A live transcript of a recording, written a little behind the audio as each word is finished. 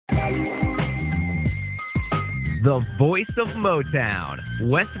The voice of Motown,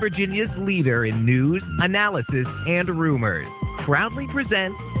 West Virginia's leader in news, analysis, and rumors, proudly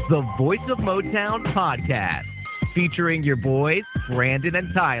presents the Voice of Motown podcast, featuring your boys, Brandon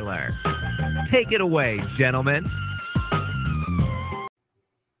and Tyler. Take it away, gentlemen.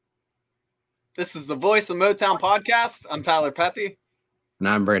 This is the Voice of Motown podcast. I'm Tyler Pepe. And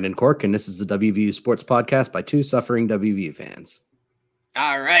I'm Brandon Cork, and this is the WVU Sports Podcast by two suffering WVU fans.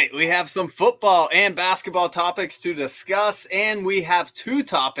 All right, we have some football and basketball topics to discuss, and we have two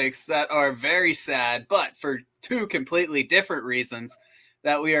topics that are very sad, but for two completely different reasons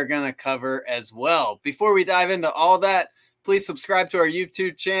that we are going to cover as well. Before we dive into all that, please subscribe to our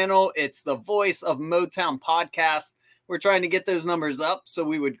YouTube channel. It's the Voice of Motown podcast. We're trying to get those numbers up, so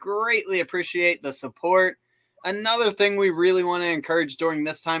we would greatly appreciate the support. Another thing we really want to encourage during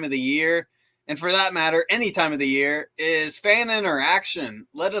this time of the year, and for that matter, any time of the year, is fan interaction.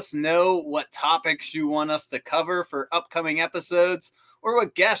 Let us know what topics you want us to cover for upcoming episodes or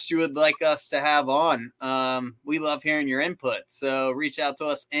what guests you would like us to have on. We love hearing your input, so reach out to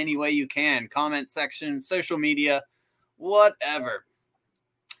us any way you can. Comment section, social media, whatever.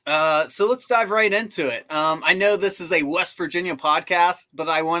 So let's dive right into it. I know this is a West Virginia podcast, but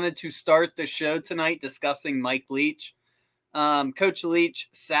I wanted to start the show tonight discussing Mike Leach. Coach Leach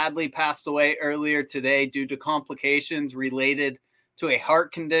sadly passed away earlier today due to complications related to a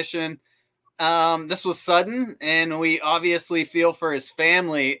heart condition. This was sudden, and we obviously feel for his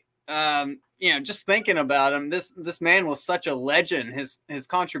family. Just thinking about him, this man was such a legend. His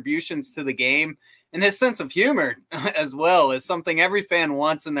contributions to the game and his sense of humor as well is something every fan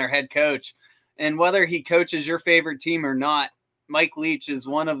wants in their head coach. And whether he coaches your favorite team or not, Mike Leach is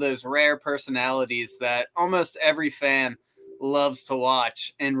one of those rare personalities that almost every fan loves to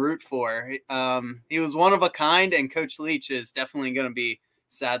watch and root for. He was one of a kind, and Coach Leach is definitely going to be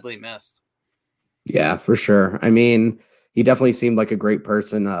sadly missed. Yeah, for sure. I mean, he definitely seemed like a great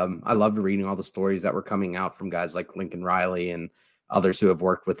person. I loved reading all the stories that were coming out from guys like Lincoln Riley and others who have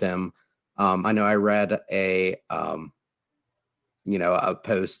worked with him. I know I read a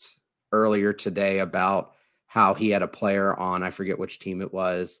post earlier today about how he had a player on, I forget which team it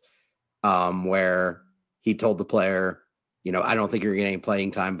was, where he told the player, I don't think you're getting any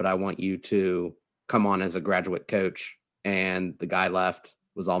playing time, but I want you to come on as a graduate coach. And the guy left,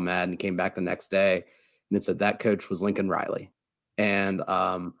 was all mad, and came back the next day. And it said that coach was Lincoln Riley. And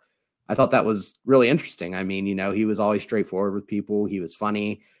I thought that was really interesting. I mean, he was always straightforward with people. He was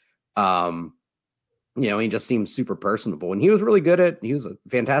funny. He just seemed super personable. And he was really good he was a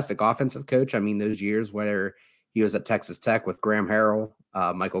fantastic offensive coach. I mean, those years where he was at Texas Tech with Graham Harrell,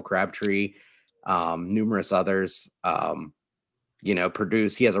 Michael Crabtree, numerous others, Purdue.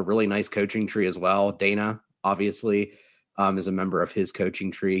 He has a really nice coaching tree as well. Dana, obviously, is a member of his coaching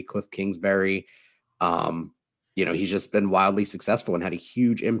tree. Cliff Kingsbury, he's just been wildly successful and had a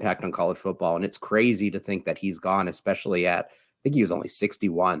huge impact on college football. And it's crazy to think that he's gone, especially I think he was only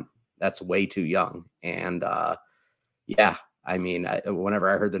 61. That's way too young. And whenever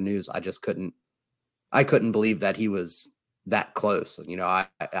I heard the news, I couldn't believe that he was that close. I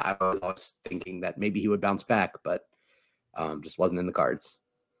was always thinking that maybe he would bounce back, but just wasn't in the cards.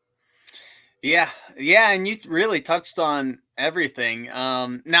 Yeah. And you really touched on everything.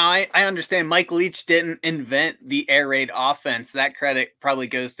 Now I understand Mike Leach didn't invent the air raid offense. That credit probably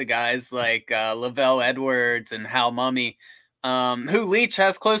goes to guys like Lavelle Edwards and Hal Mumme, who Leach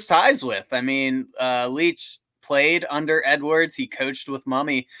has close ties with. I mean, Leach played under Edwards. He coached with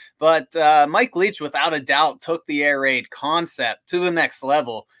Mumme, but Mike Leach, without a doubt, took the air raid concept to the next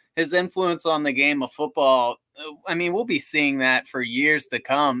level. His influence on the game of football, we'll be seeing that for years to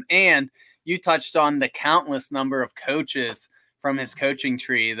come. And you touched on the countless number of coaches from his coaching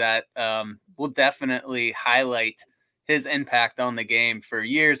tree that will definitely highlight his impact on the game for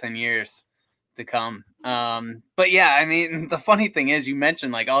years and years to come. But yeah, the funny thing is, you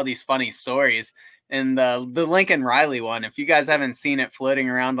mentioned like all these funny stories, and the Lincoln Riley one, if you guys haven't seen it floating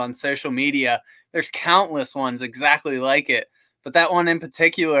around on social media, there's countless ones exactly like it. But that one in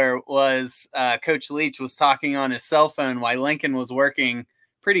particular was Coach Leach was talking on his cell phone while Lincoln was working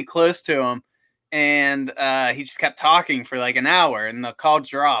pretty close to him. And he just kept talking for like an hour, and the call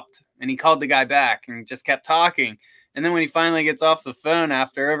dropped, and he called the guy back and just kept talking. And then when he finally gets off the phone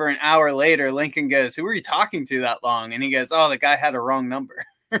after over an hour later, Lincoln goes, "Who were you talking to that long?" And he goes, "Oh, the guy had a wrong number."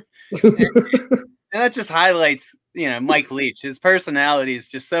 And that just highlights, Mike Leach. His personality is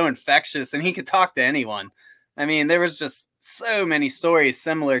just so infectious, and he could talk to anyone. There was just so many stories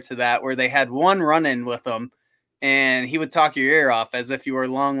similar to that where they had one run-in with him, and he would talk your ear off as if you were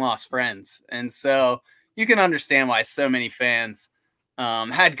long-lost friends. And so you can understand why so many fans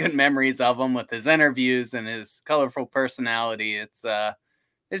Had good memories of him with his interviews and his colorful personality.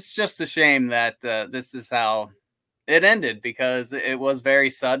 It's just a shame that this is how it ended, because it was very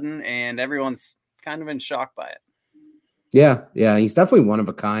sudden and everyone's kind of in shock by it. Yeah, he's definitely one of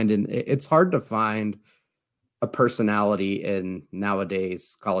a kind, and it's hard to find a personality in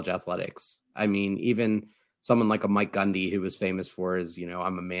nowadays college athletics. I mean, even someone like a Mike Gundy, who was famous for his,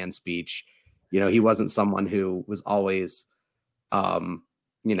 I'm a man speech, he wasn't someone who was always,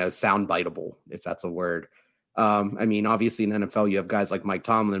 soundbiteable, if that's a word. I mean, obviously in NFL, you have guys like Mike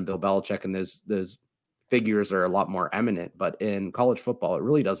Tomlin, Bill Belichick, and those figures are a lot more eminent, but in college football, it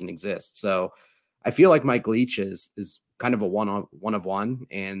really doesn't exist. So I feel like Mike Leach is kind of a one of one.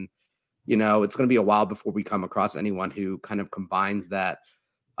 And, it's going to be a while before we come across anyone who kind of combines that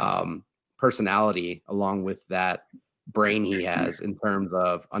personality along with that brain he has in terms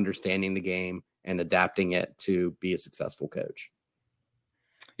of understanding the game and adapting it to be a successful coach.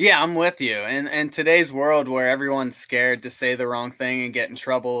 Yeah, I'm with you. And in today's world where everyone's scared to say the wrong thing and get in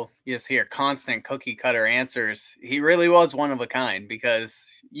trouble, you just hear constant cookie cutter answers. He really was one of a kind, because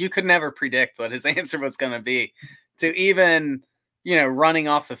you could never predict what his answer was going to be. To even, running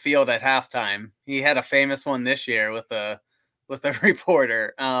off the field at halftime. He had a famous one this year with a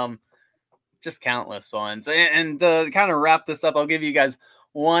reporter. Just countless ones. And to kind of wrap this up, I'll give you guys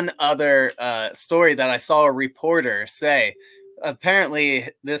one other story that I saw a reporter say. Apparently,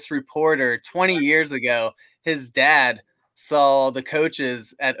 this reporter 20 years ago, his dad saw the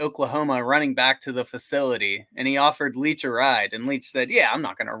coaches at Oklahoma running back to the facility, and he offered Leach a ride. And Leach said, "Yeah, I'm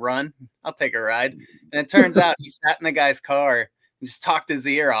not going to run. I'll take a ride." And it turns out he sat in the guy's car and just talked his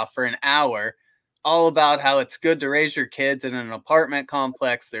ear off for an hour, all about how it's good to raise your kids in an apartment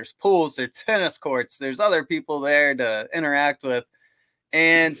complex. There's pools, there's tennis courts, there's other people there to interact with.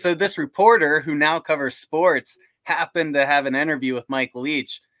 And so this reporter, who now covers sports, happened to have an interview with Mike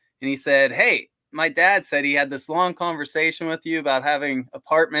Leach, and he said, "Hey, my dad said he had this long conversation with you about having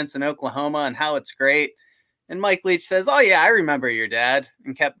apartments in Oklahoma and how it's great." And Mike Leach says, "Oh yeah, I remember your dad,"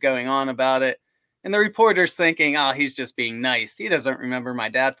 and kept going on about it. And the reporter's thinking, "Oh, he's just being nice. He doesn't remember my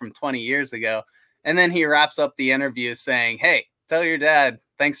dad from 20 years ago." And then he wraps up the interview saying, "Hey, tell your dad,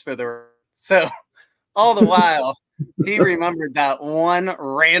 thanks for the..." So all the while, he remembered that one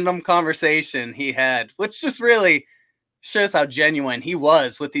random conversation he had, which just really shows how genuine he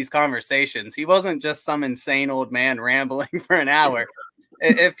was with these conversations. He wasn't just some insane old man rambling for an hour.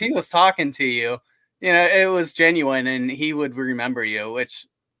 If he was talking to you, it was genuine, and he would remember you, which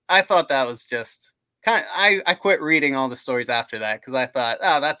I thought that was just kind of, I quit reading all the stories after that, because I thought,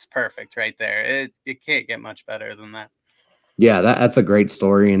 oh, that's perfect right there. It can't get much better than that. Yeah, that's a great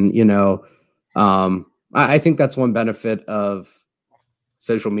story. And, I think that's one benefit of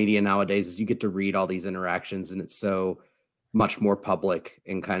social media nowadays is you get to read all these interactions, and it's so much more public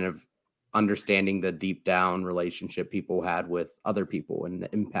and kind of understanding the deep down relationship people had with other people and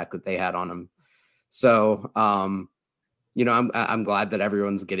the impact that they had on them. So, I'm glad that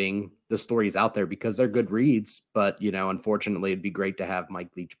everyone's getting the stories out there, because they're good reads. But, unfortunately, it'd be great to have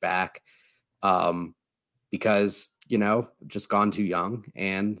Mike Leach back because, just gone too young.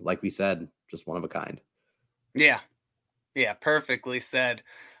 And like we said, just one of a kind. Yeah, perfectly said.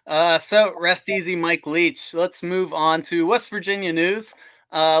 So rest easy, Mike Leach. Let's move on to West Virginia news.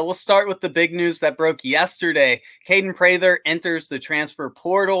 We'll start with the big news that broke yesterday. Caden Prather enters the transfer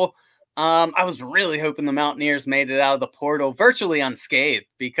portal. I was really hoping the Mountaineers made it out of the portal virtually unscathed,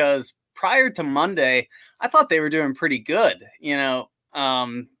 because prior to Monday, I thought they were doing pretty good.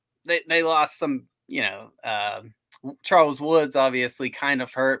 They lost some, Charles Woods obviously kind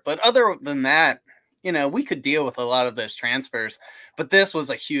of hurt, but other than that, we could deal with a lot of those transfers. But this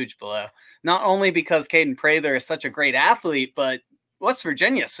was a huge blow, not only because Caden Prather is such a great athlete, but West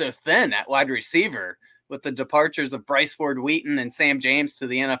Virginia is so thin at wide receiver, with the departures of Bryce Ford Wheaton and Sam James to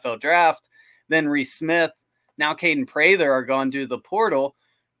the NFL draft, then Reese Smith, now Caden Prather are gone to the portal.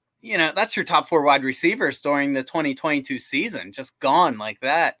 That's your top 4 wide receivers during the 2022 season, just gone like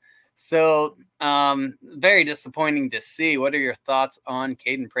that. So very disappointing to see. What are your thoughts on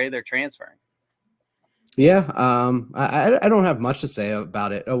Caden Prather transferring? Yeah, I don't have much to say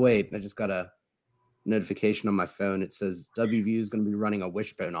about it. Oh, wait, I just got a notification on my phone. It says WVU is going to be running a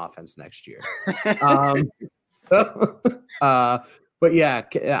wishbone offense next year. But yeah,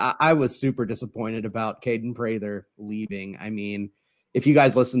 I was super disappointed about Caden Prather leaving. I mean, if you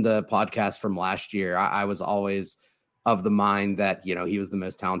guys listened to podcasts from last year, I was always of the mind that, he was the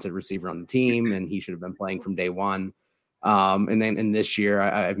most talented receiver on the team and he should have been playing from day one. And then in this year,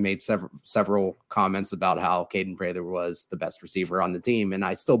 I've made several comments about how Caden Prather was the best receiver on the team, and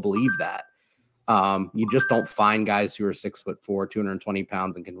I still believe that. You just don't find guys who are 6'4", 220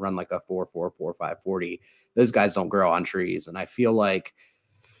 pounds and can run like a 4.4, 4.5 40. Those guys don't grow on trees. And I feel like,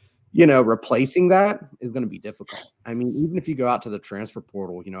 replacing that is going to be difficult. I mean, even if you go out to the transfer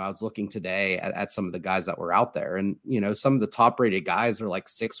portal, I was looking today at some of the guys that were out there, and, some of the top rated guys are like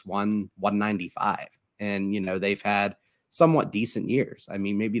 6'1", 195. And, they've had somewhat decent years. I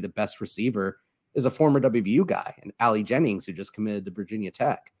mean, maybe the best receiver is a former WVU guy, and Ali Jennings, who just committed to Virginia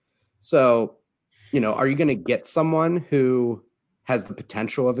Tech. So, are you going to get someone who has the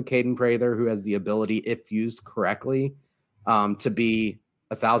potential of a Caden Prather, who has the ability, if used correctly, to be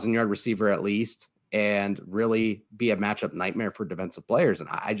 1,000-yard receiver at least, and really be a matchup nightmare for defensive players? And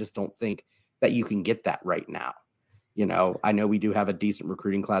I just don't think that you can get that right now. I know we do have a decent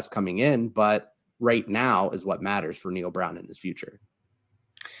recruiting class coming in, but right now is what matters for Neal Brown in his future.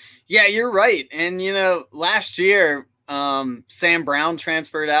 Yeah, you're right. And, last year, Sam Brown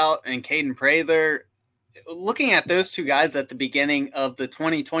transferred out and Caden Prather. Looking at those two guys at the beginning of the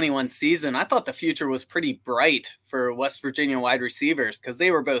 2021 season, I thought the future was pretty bright for West Virginia wide receivers because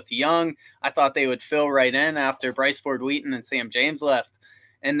they were both young. I thought they would fill right in after Bryce Ford Wheaton and Sam James left.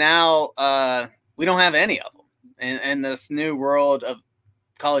 And now we don't have any of them in this new world of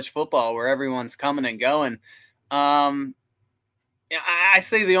college football where everyone's coming and going. I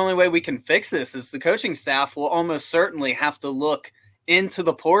say the only way we can fix this is the coaching staff will almost certainly have to look into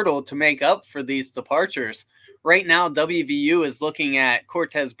the portal to make up for these departures. Right now, WVU is looking at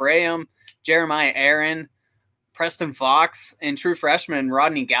Cortez Braham, Jeremiah Aaron, Preston Fox, and true freshman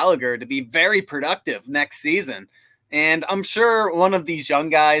Rodney Gallagher to be very productive next season. And I'm sure one of these young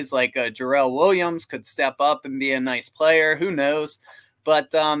guys like Jarrell Williams could step up and be a nice player. Who knows?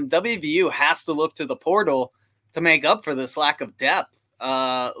 But WVU has to look to the portal to make up for this lack of depth.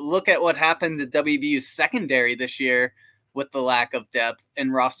 Look at what happened to WVU's secondary this year with the lack of depth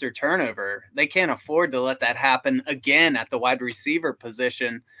and roster turnover. They can't afford to let that happen again at the wide receiver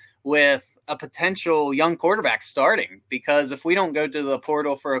position with a potential young quarterback starting. Because if we don't go to the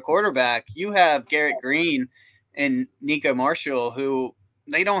portal for a quarterback, you have Garrett Green and Nico Marshall, who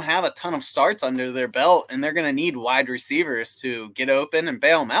they don't have a ton of starts under their belt, and they're going to need wide receivers to get open and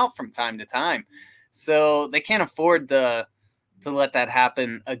bail them out from time to time. So they can't afford to let that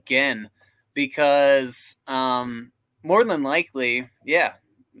happen again because more than likely,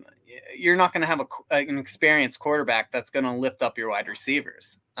 you're not going to have an experienced quarterback that's going to lift up your wide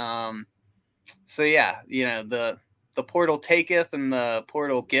receivers. The portal taketh and the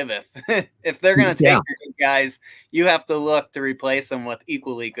portal giveth. If they're going to take your good guys, you have to look to replace them with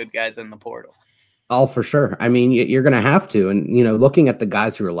equally good guys in the portal. Oh, for sure. I mean, you're going to have to. And, looking at the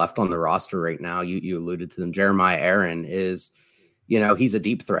guys who are left on the roster right now, you alluded to them. Jeremiah Aaron is, he's a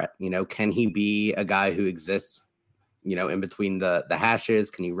deep threat. Can he be a guy who exists, in between the hashes?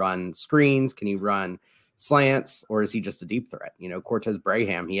 Can he run screens? Can he run slants? Or is he just a deep threat? Cortez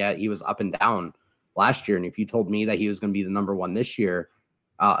Braham, he was up and down last year. And if you told me that he was going to be the number one this year,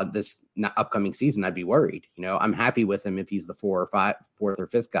 this upcoming season, I'd be worried. I'm happy with him if he's the fourth or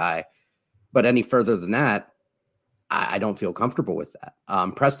fifth guy. But any further than that, I don't feel comfortable with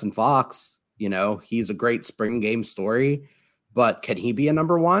that. Preston Fox, he's a great spring game story, but can he be a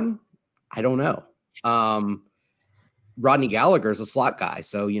number one? I don't know. Rodney Gallagher is a slot guy,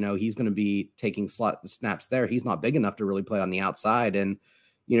 so, he's going to be taking slot snaps there. He's not big enough to really play on the outside. And,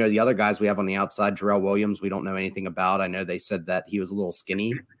 the other guys we have on the outside, Jarrell Williams, we don't know anything about. I know they said that he was a little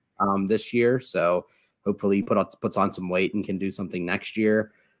skinny this year, so hopefully he puts on some weight and can do something next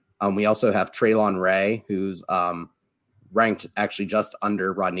year. We also have Traylon Ray, who's ranked actually just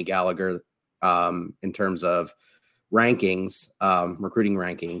under Rodney Gallagher in terms of rankings, recruiting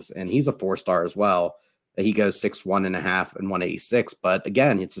rankings, and he's a 4-star as well. He goes 6'1.5" and 186, but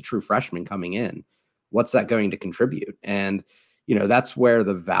again, it's a true freshman coming in. What's that going to contribute? And that's where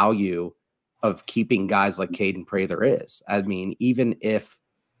the value of keeping guys like Caden Prather is. I mean, even if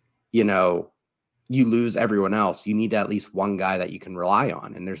you lose everyone else, you need at least one guy that you can rely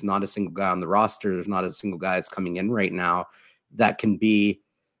on. And there's not a single guy on the roster. There's not a single guy that's coming in right now that can be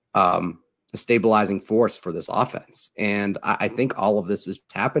a stabilizing force for this offense. And I think all of this is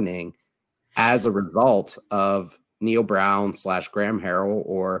happening as a result of Neal Brown / Graham Harrell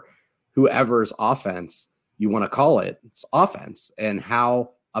or whoever's offense you want to call it. It's offense, and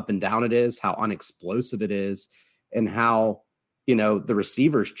how up and down it is, how unexplosive it is, and how, the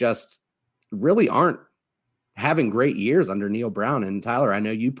receivers just really aren't having great years under Neal Brown. And Tyler, I know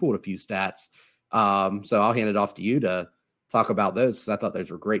you pulled a few stats. So I'll hand it off to you to talk about those, because I thought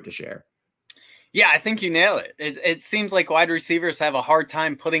those were great to share. Yeah, I think you nail it. It seems like wide receivers have a hard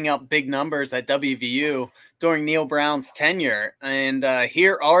time putting up big numbers at WVU during Neil Brown's tenure. And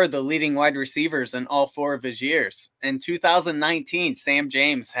here are the leading wide receivers in all 4 of his years. In 2019, Sam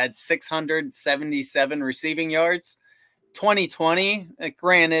James had 677 receiving yards. 2020,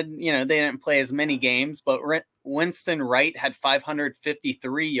 granted, they didn't play as many games, but Winston Wright had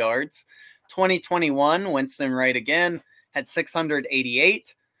 553 yards. 2021, Winston Wright again had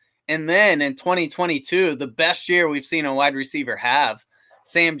 688. And then in 2022, the best year we've seen a wide receiver have,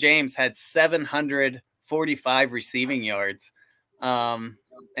 Sam James had 745 receiving yards. And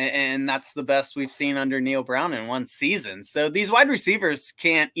that's the best we've seen under Neil Brown in one season. So these wide receivers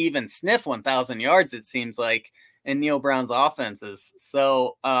can't even sniff 1,000 yards, it seems like, in Neil Brown's offenses.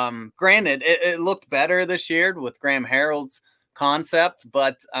 So granted, it looked better this year with Graham Harreld's concept,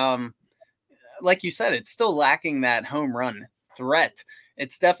 but like you said, it's still lacking that home run threat.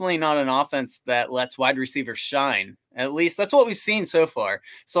 It's definitely not an offense that lets wide receivers shine. At least that's what we've seen so far.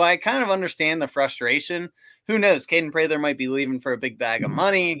 So I kind of understand the frustration. Who knows? Caden Prather might be leaving for a big bag of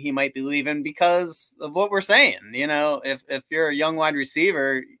money. He might be leaving because of what we're saying. If you're a young wide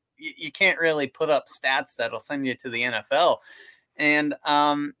receiver, you can't really put up stats that'll send you to the NFL. And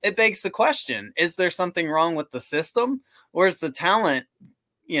it begs the question, is there something wrong with the system, or is the talent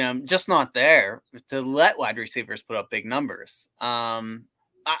just not there to let wide receivers put up big numbers?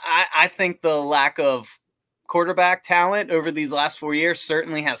 I think the lack of quarterback talent over these last 4 years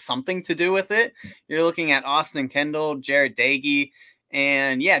certainly has something to do with it. You're looking at Austin Kendall, Jared Dagey,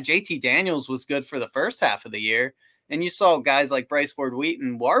 and JT Daniels was good for the first half of the year. And you saw guys like Bryce Ford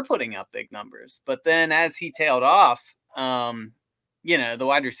Wheaton were putting up big numbers. But then as he tailed off, the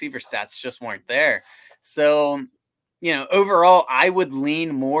wide receiver stats just weren't there. So overall, I would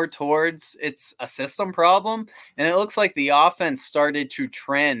lean more towards it's a system problem. And it looks like the offense started to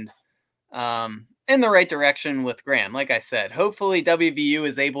trend in the right direction with Graham. Like I said, hopefully WVU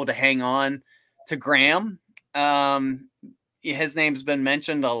is able to hang on to Graham. His name's been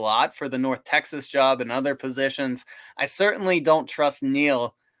mentioned a lot for the North Texas job and other positions. I certainly don't trust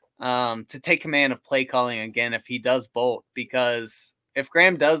Neil to take command of play calling again if he does bolt, because if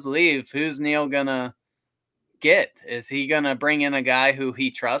Graham does leave, who's Neil going to get? Is he going to bring in a guy who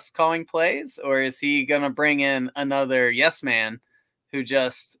he trusts calling plays, or is he going to bring in another yes man who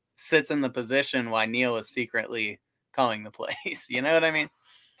just sits in the position while Neil is secretly calling the plays? You know what I mean?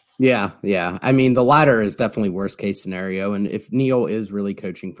 Yeah. I mean, the latter is definitely worst case scenario. And if Neil is really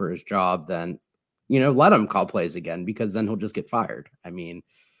coaching for his job, then, let him call plays again, because then he'll just get fired. I mean,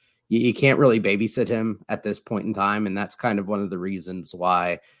 you can't really babysit him at this point in time. And that's kind of one of the reasons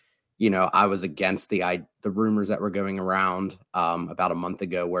why I was against the rumors that were going around about a month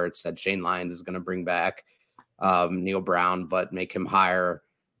ago, where it said Shane Lyons is going to bring back Neil Brown, but make him hire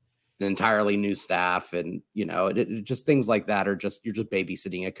an entirely new staff. And, just things like that are just, you're just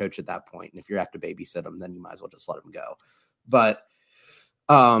babysitting a coach at that point. And if you have to babysit him, then you might as well just let him go. But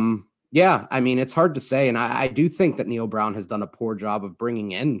I mean, it's hard to say. And I do think that Neil Brown has done a poor job of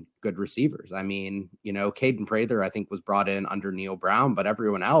bringing in good receivers. I mean, Caden Prather, I think, was brought in under Neil Brown, but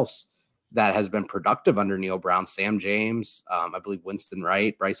everyone else that has been productive under Neil Brown, Sam James, I believe Winston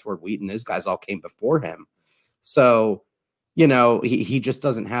Wright, Bryce Ford Wheaton, those guys all came before him. So, he just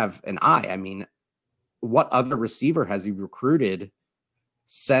doesn't have an eye. I mean, what other receiver has he recruited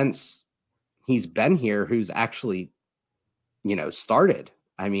since he's been here who's actually, started?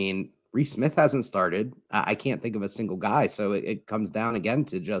 I mean, Reese Smith hasn't started. I can't think of a single guy. So it comes down again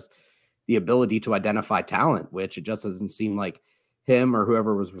to just the ability to identify talent, which it just doesn't seem like him or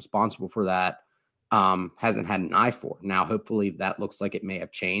whoever was responsible for that hasn't had an eye for. Now, hopefully that looks like it may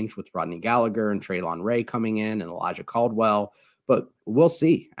have changed with Rodney Gallagher and Traylon Ray coming in and Elijah Caldwell, but we'll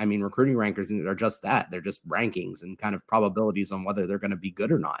see. I mean, recruiting rankers are just that. They're just rankings and kind of probabilities on whether they're going to be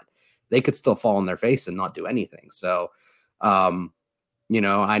good or not. They could still fall on their face and not do anything. So, I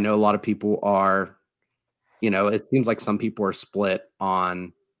know a lot of people are, it seems like some people are split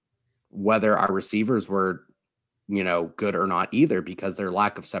on whether our receivers were, good or not either, because their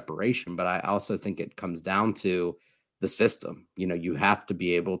lack of separation. But I also think it comes down to the system. You have to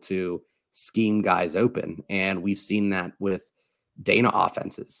be able to scheme guys open. And we've seen that with Dana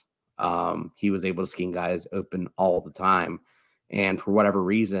offenses. He was able to scheme guys open all the time. And for whatever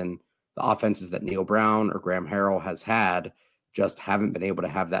reason, the offenses that Neil Brown or Graham Harrell has had just haven't been able to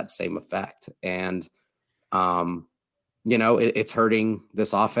have that same effect. And, it's hurting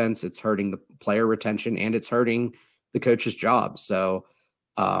this offense. It's hurting the player retention, and it's hurting the coach's job. So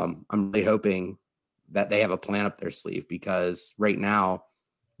I'm really hoping that they have a plan up their sleeve, because right now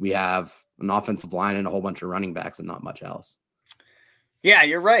we have an offensive line and a whole bunch of running backs and not much else. Yeah,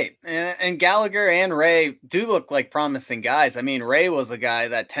 you're right. And Gallagher and Ray do look like promising guys. I mean, Ray was a guy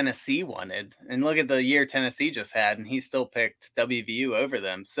that Tennessee wanted. And look at the year Tennessee just had, and he still picked WVU over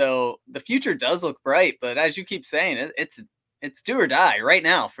them. So the future does look bright. But as you keep saying, it's do or die right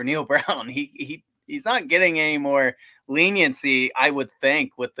now for Neal Brown. He's not getting any more leniency, I would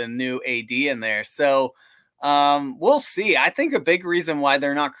think, with the new AD in there. So we'll see. I think a big reason why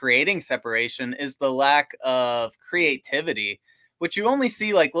they're not creating separation is the lack of creativity, which you only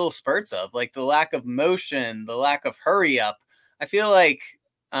see like little spurts of, like the lack of motion, the lack of hurry up. I feel like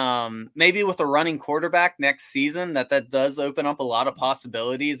maybe with a running quarterback next season, that does open up a lot of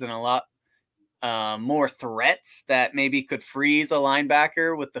possibilities and a lot more threats that maybe could freeze a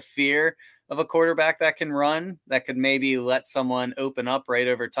linebacker with the fear of a quarterback that can run, that could maybe let someone open up right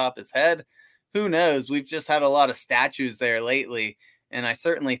over top his head. Who knows? We've just had a lot of statues there lately, and I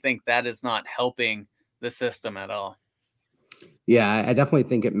certainly think that is not helping the system at all. Yeah, I definitely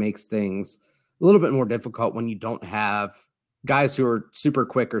think it makes things a little bit more difficult when you don't have guys who are super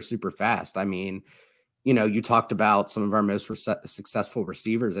quick or super fast. I mean, you talked about some of our most successful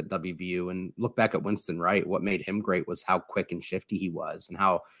receivers at WVU, and look back at Winston Wright. What made him great was how quick and shifty he was, and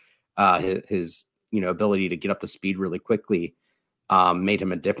how his ability to get up to speed really quickly made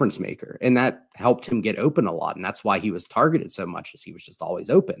him a difference maker, and that helped him get open a lot, and that's why he was targeted so much, as he was just always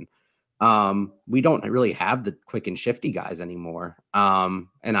open. We don't really have the quick and shifty guys anymore. And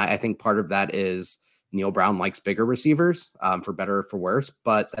I think part of that is Neal Brown likes bigger receivers, for better or for worse,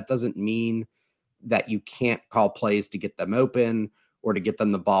 but that doesn't mean that you can't call plays to get them open or to get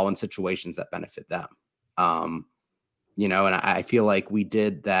them the ball in situations that benefit them. And I feel like we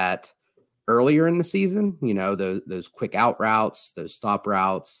did that earlier in the season, those quick out routes, those stop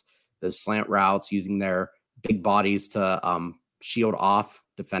routes, those slant routes, using their big bodies to shield off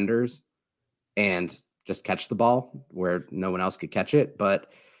defenders and just catch the ball where no one else could catch it.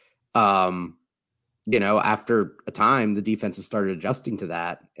 But, after a time, the defenses started adjusting to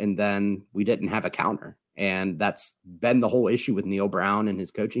that, and then we didn't have a counter. And that's been the whole issue with Neal Brown and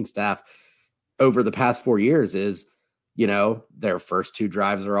his coaching staff over the past 4 years is, their first two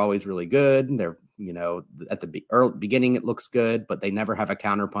drives are always really good. They're, at the beginning, it looks good, but they never have a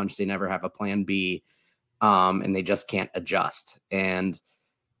counter punch. They never have a plan B. And they just can't adjust. And,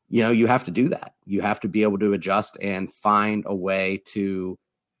 you have to do that. You have to be able to adjust and find a way to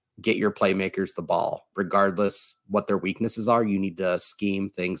get your playmakers the ball, regardless what their weaknesses are. You need to scheme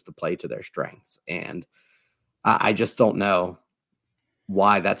things to play to their strengths. And I just don't know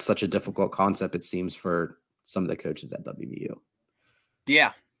why that's such a difficult concept, it seems, for some of the coaches at WVU.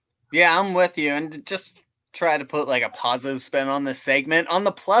 Yeah, I'm with you. And just try to put like a positive spin on this segment. On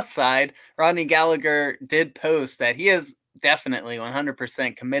the plus side, Rodney Gallagher did post that he is definitely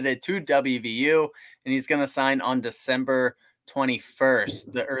 100% committed to WVU, and he's going to sign on December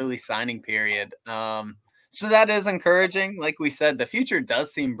 21st, the early signing period. So that is encouraging. Like we said, the future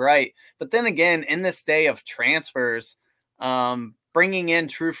does seem bright. But then again, in this day of transfers, bringing in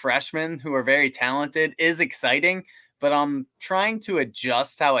true freshmen who are very talented is exciting. But I'm trying to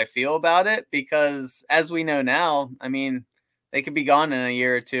adjust how I feel about it because, as we know now, I mean, they could be gone in a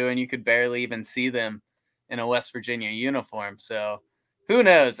year or two and you could barely even see them in a West Virginia uniform. So who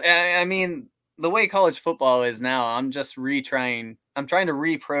knows? I mean, the way college football is now, I'm trying to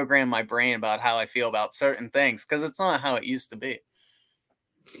reprogram my brain about how I feel about certain things because it's not how it used to be.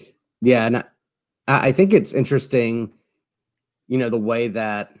 Yeah, and I think it's interesting, the way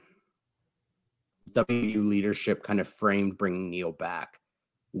that WVU leadership kind of framed bringing Neal back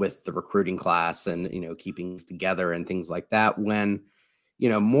with the recruiting class and, keeping things together and things like that. When,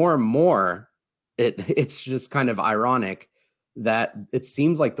 more and more, it's just kind of ironic that it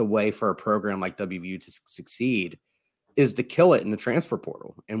seems like the way for a program like WVU to succeed is to kill it in the transfer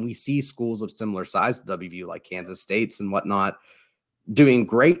portal. And we see schools of similar size to WVU, like Kansas State's and whatnot, doing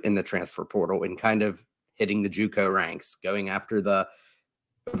great in the transfer portal and kind of hitting the JUCO ranks, going after the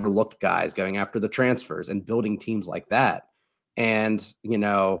overlooked guys, going after the transfers and building teams like that. And,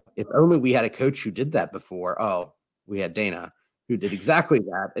 if only we had a coach who did that before. Oh, we had Dana who did exactly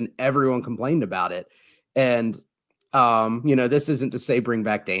that, and everyone complained about it. And, this isn't to say bring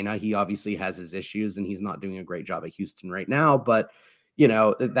back Dana. He obviously has his issues and he's not doing a great job at Houston right now. But,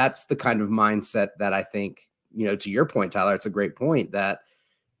 that's the kind of mindset that I think, to your point, Tyler, it's a great point that,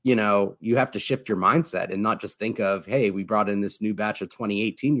 you have to shift your mindset and not just think of, hey, we brought in this new batch of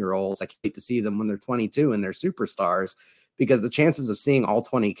 2018-year-olds. I can't wait to see them when they're 22 and they're superstars, because the chances of seeing all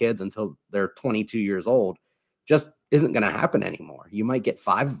 20 kids until they're 22 years old just isn't going to happen anymore. You might get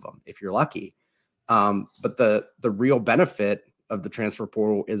 5 of them if you're lucky. But the real benefit of the transfer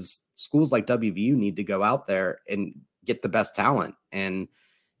portal is schools like WVU need to go out there and get the best talent and,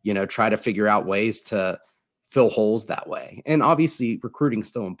 try to figure out ways to fill holes that way. And obviously recruiting is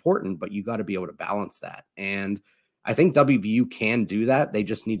still important, but you got to be able to balance that. And I think WVU can do that. They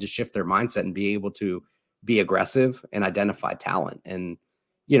just need to shift their mindset and be able to be aggressive and identify talent. And,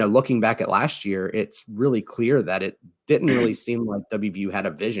 looking back at last year, it's really clear that it didn't really seem like WVU had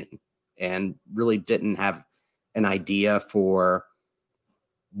a vision and really didn't have an idea for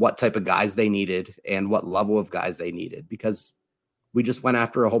what type of guys they needed and what level of guys they needed, because we just went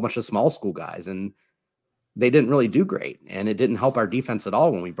after a whole bunch of small school guys and they didn't really do great. And it didn't help our defense at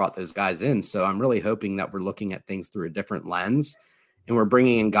all when we brought those guys in. So I'm really hoping that we're looking at things through a different lens and we're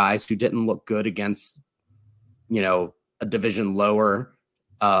bringing in guys who didn't look good against, a division lower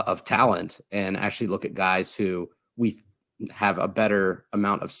of talent, and actually look at guys who we have a better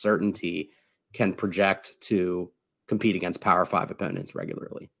amount of certainty can project to compete against Power 5 opponents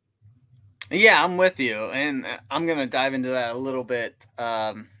regularly. Yeah, I'm with you. And I'm going to dive into that a little bit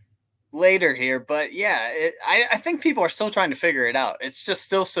later here. But yeah, I think people are still trying to figure it out. It's just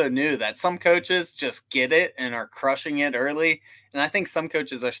still so new that some coaches just get it and are crushing it early. And I think some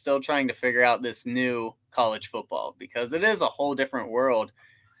coaches are still trying to figure out this new college football, because it is a whole different world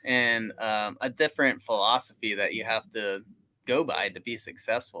and a different philosophy that you have to go by to be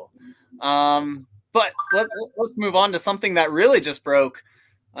successful. But let's move on to something that really just broke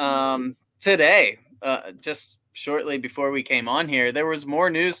today, just shortly before we came on here. There was more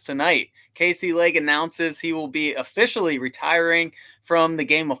news tonight. Casey Legg announces he will be officially retiring from the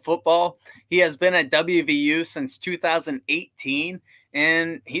game of football. He has been at WVU since 2018,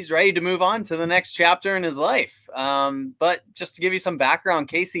 and he's ready to move on to the next chapter in his life. But just to give you some background,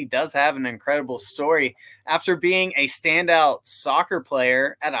 Casey does have an incredible story. After being a standout soccer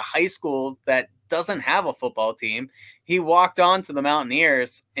player at a high school that doesn't have a football team, he walked on to the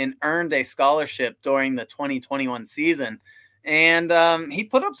Mountaineers and earned a scholarship during the 2021 season. And he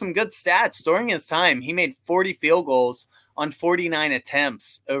put up some good stats during his time. He made 40 field goals on 49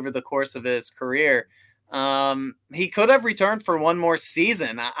 attempts over the course of his career. He could have returned for one more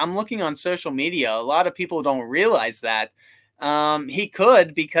season. I'm looking on social media. A lot of people don't realize that. He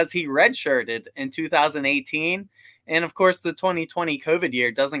could, because he redshirted in 2018. And of course, the 2020 COVID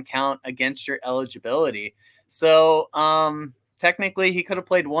year doesn't count against your eligibility. So technically, he could have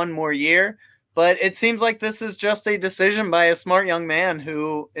played one more year. But it seems like this is just a decision by a smart young man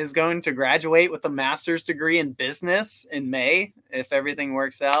who is going to graduate with a master's degree in business in May, if everything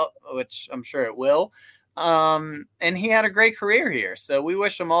works out, which I'm sure it will. And he had a great career here. So we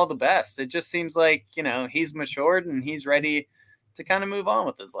wish him all the best. It just seems like, he's matured and he's ready to kind of move on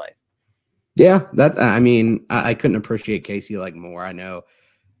with his life. Yeah, I couldn't appreciate Casey Legg more. I know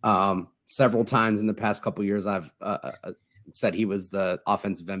several times in the past couple of years I've said he was the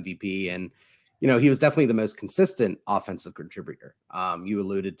offensive MVP, and he was definitely the most consistent offensive contributor. You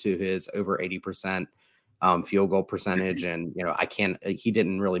alluded to his over 80% field goal percentage, and he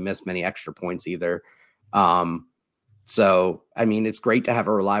didn't really miss many extra points either. So it's great to have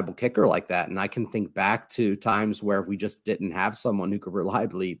a reliable kicker like that. And I can think back to times where we just didn't have someone who could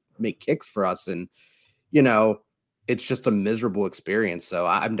reliably make kicks for us. And, it's just a miserable experience. So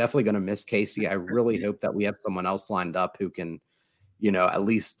I'm definitely going to miss Casey. I really hope that we have someone else lined up who can, at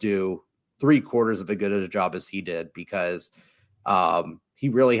least do 3/4 of as good a job as he did, because he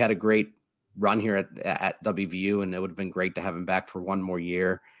really had a great run here at WVU, and it would have been great to have him back for one more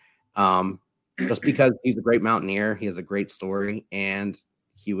year. Just because he's a great Mountaineer, he has a great story, and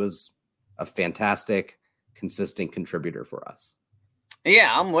he was a fantastic, consistent contributor for us.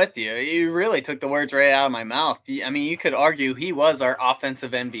 Yeah, I'm with you. You really took the words right out of my mouth. You could argue he was our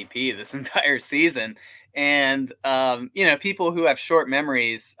offensive MVP this entire season. And, people who have short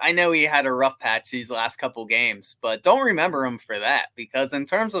memories, I know he had a rough patch these last couple games, but don't remember him for that, because in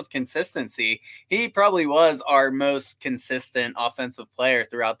terms of consistency, he probably was our most consistent offensive player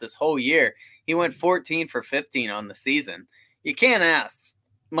throughout this whole year. He went 14 for 15 on the season. You can't ask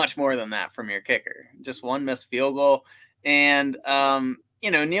much more than that from your kicker. Just one missed field goal. And,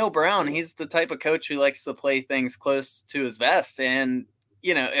 Neil Brown, he's the type of coach who likes to play things close to his vest. And,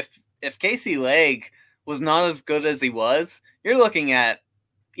 if Casey Legg was not as good as he was, you're looking at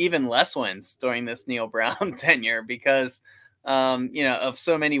even less wins during this Neil Brown tenure, because, of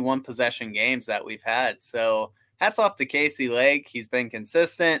so many one possession games that we've had. So hats off to Casey Legg. He's been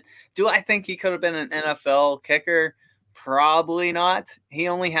consistent. Do I think he could have been an NFL kicker? Probably not. He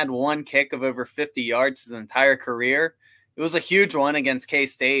only had one kick of over 50 yards his entire career. It was a huge one against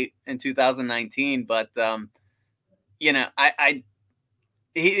K-State in 2019, but,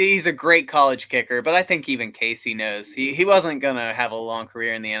 he's a great college kicker, but I think even Casey knows he wasn't going to have a long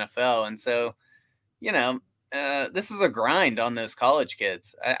career in the NFL. And so, this is a grind on those college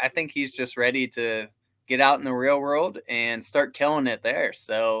kids. I think he's just ready to get out in the real world and start killing it there.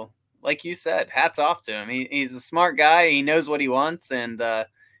 So, like you said, hats off to him. He's a smart guy. He knows what he wants, and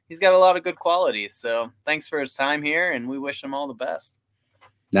he's got a lot of good qualities. So, thanks for his time here, and we wish him all the best.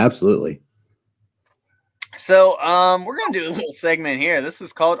 Absolutely. So, we're going to do a little segment here. This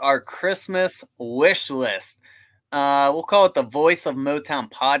is called our Christmas wish list. We'll call it the Voice of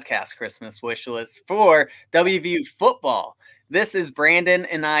Motown Podcast Christmas wish list for WVU football. This is Brandon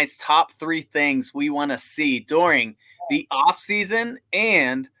and I's top 3 things we want to see during the off season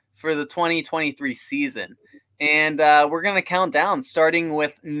and for the 2023 season. And we're going to count down starting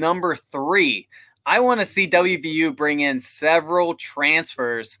with number 3. I want to see WVU bring in several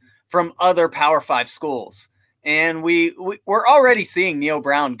transfers from other Power 5 schools. And we're already seeing Neal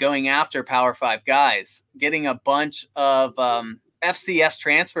Brown going after Power 5 guys. Getting a bunch of FCS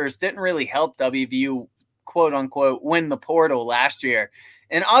transfers didn't really help WVU, quote unquote, win the portal last year.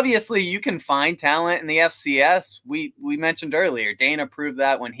 And obviously you can find talent in the FCS. We mentioned earlier, Dana proved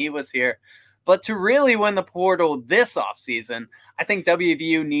that when he was here. But to really win the portal this offseason, I think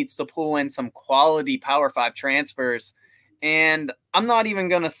WVU needs to pull in some quality Power 5 transfers. And I'm not even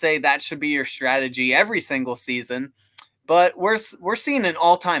going to say that should be your strategy every single season, but we're seeing an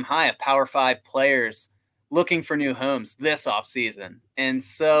all-time high of Power 5 players looking for new homes this offseason. And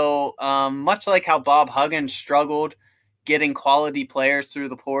so much like how Bob Huggins struggled getting quality players through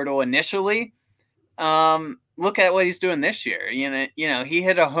the portal initially, look at what he's doing this year. You know, he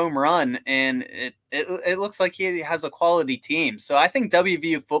hit a home run, and it looks like he has a quality team. So I think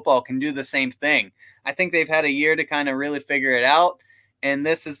WVU football can do the same thing. I think they've had a year to kind of really figure it out, and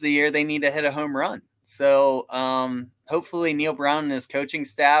this is the year they need to hit a home run. So hopefully Neal Brown and his coaching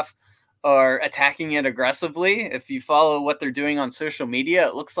staff are attacking it aggressively. If you follow what they're doing on social media,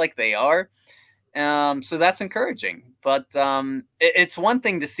 it looks like they are. So that's encouraging. But it's one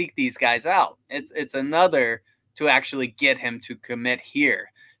thing to seek these guys out. It's another to actually get him to commit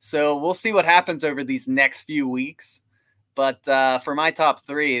here. So we'll see what happens over these next few weeks. But for my top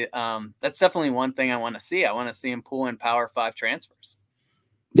 3, that's definitely one thing I want to see. I want to see him pull in Power 5 transfers.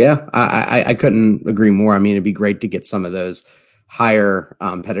 Yeah, I couldn't agree more. I mean, it'd be great to get some of those higher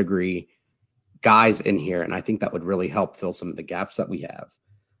pedigree guys in here, and I think that would really help fill some of the gaps that we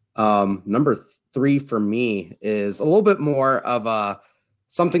have. Number 3 for me is a little bit more of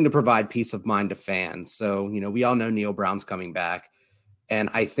something to provide peace of mind to fans. So, you know, we all know Neal Brown's coming back, and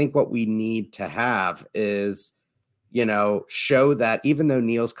I think what we need to have is, you know, show that even though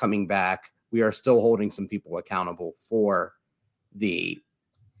Neal's coming back, we are still holding some people accountable for the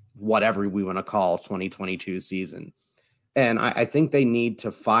whatever we want to call 2022 season. And I think they need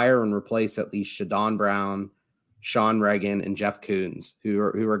to fire and replace at least Shadon Brown, Sean Reagan, and Jeff Coons, who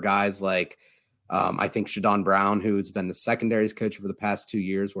are guys like, I think Shadon Brown, who's been the secondaries coach for the past 2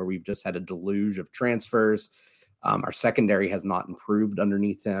 years, where we've just had a deluge of transfers. Our secondary has not improved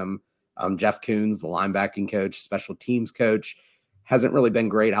underneath him. Jeff Coons, the linebacking coach, special teams coach, hasn't really been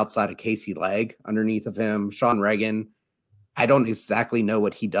great outside of Casey Legg underneath of him. Sean Reagan, I don't exactly know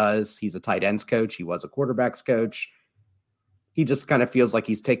what he does. He's a tight ends coach. He was a quarterbacks coach. He just kind of feels like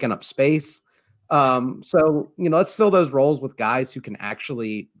he's taken up space. So, you know, let's fill those roles with guys who can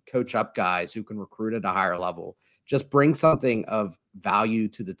actually coach up guys, who can recruit at a higher level, just bring something of value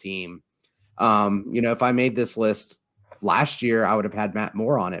to the team. You know, if I made this list last year, I would have had Matt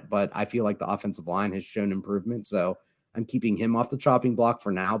Moore on it, but I feel like the offensive line has shown improvement. So I'm keeping him off the chopping block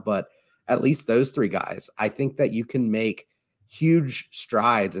for now, but at least those 3 guys, I think that you can make huge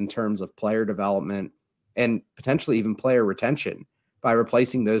strides in terms of player development and potentially even player retention by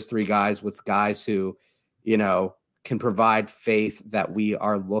replacing those 3 guys with guys who, you know, can provide faith that we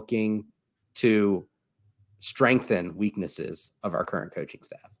are looking to strengthen weaknesses of our current coaching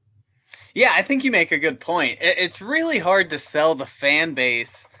staff. Yeah, I think you make a good point. It's really hard to sell the fan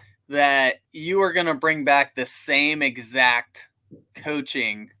base that you are going to bring back the same exact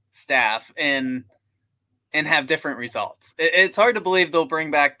coaching staff and have different results. It's hard to believe they'll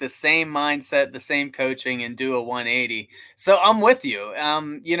bring back the same mindset, the same coaching, and do a 180. So I'm with you.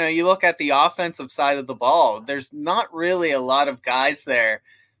 You know, you look at the offensive side of the ball, there's not really a lot of guys there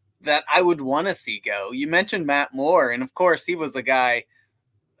that I would want to see go. You mentioned Matt Moore, and of course he was a guy,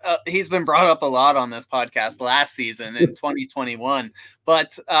 he's been brought up a lot on this podcast last season in 2021,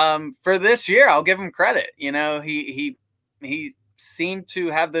 but for this year, I'll give him credit. You know, he seemed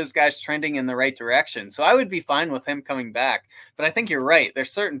to have those guys trending in the right direction. So I would be fine with him coming back, but I think you're right.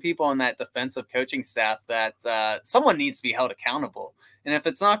 There's certain people on that defensive coaching staff that someone needs to be held accountable. And if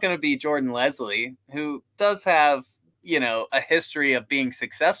it's not going to be Jordan Leslie, who does have, you know, a history of being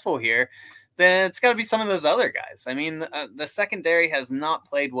successful here, then it's got to be some of those other guys. I mean, the secondary has not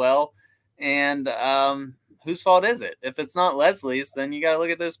played well, and whose fault is it? If it's not Leslie's, then you got to look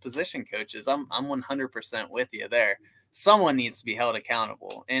at those position coaches. I'm 100% with you there. Someone needs to be held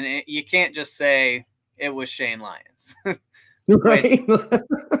accountable, and you can't just say it was Shane Lyons. Right.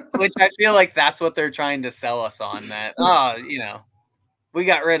 which I feel like that's what they're trying to sell us on, that, we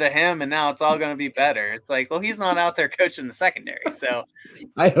got rid of him and now it's all going to be better. It's like, well, he's not out there coaching the secondary. So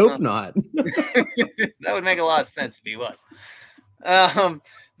I hope not. That would make a lot of sense if he was.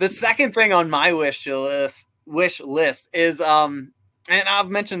 The second thing on my wish list is, and I've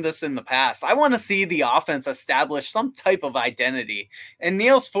mentioned this in the past, I want to see the offense establish some type of identity. In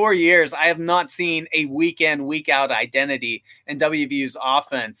Neil's 4 years, I have not seen a week in, week out identity in WVU's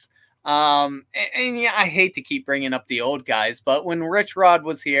offense. And yeah, I hate to keep bringing up the old guys, but when Rich Rod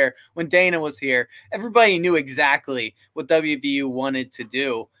was here, when Dana was here, everybody knew exactly what WVU wanted to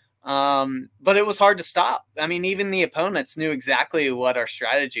do. But it was hard to stop. I mean, even the opponents knew exactly what our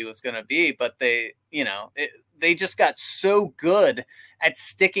strategy was going to be, but they just got so good at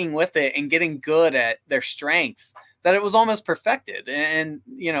sticking with it and getting good at their strengths that it was almost perfected. And,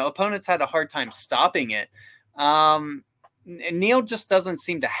 opponents had a hard time stopping it. Neil just doesn't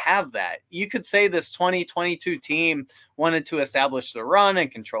seem to have that. You could say this 2022 team wanted to establish the run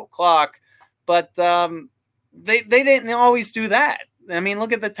and control clock, but they didn't always do that. I mean,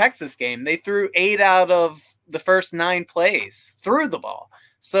 look at the Texas game. They threw 8 out of the first 9 plays through the ball.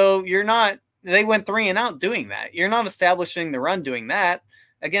 So they went 3 and out doing that. You're not establishing the run doing that.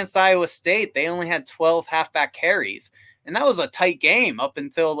 Against Iowa State, they only had 12 halfback carries, and that was a tight game up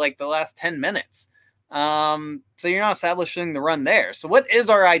until like the last 10 minutes. So you're not establishing the run there. So what is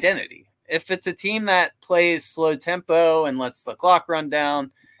our identity? If it's a team that plays slow tempo and lets the clock run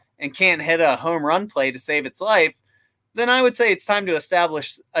down and can't hit a home run play to save its life, then I would say it's time to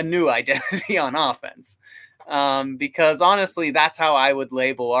establish a new identity on offense. Because honestly, that's how I would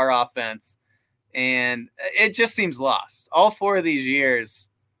label our offense. And it just seems lost. All 4 of these years,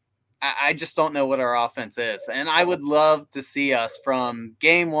 I just don't know what our offense is. And I would love to see us from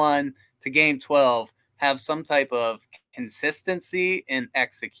game 1 to game 12 have some type of consistency and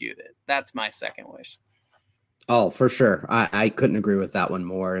execute it. That's my second wish. Oh, for sure. I couldn't agree with that one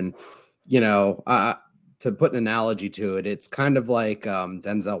more. And, to put an analogy to it, it's kind of like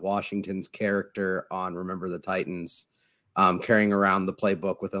Denzel Washington's character on Remember the Titans, carrying around the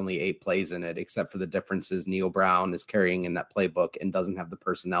playbook with only 8 plays in it, except for the differences Neil Brown is carrying in that playbook and doesn't have the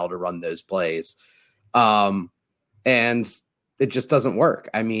personnel to run those plays. And it just doesn't work.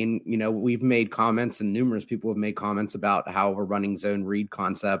 I mean, we've made comments and numerous people have made comments about how we're running zone read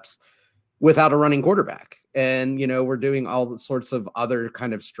concepts without a running quarterback. And, we're doing all sorts of other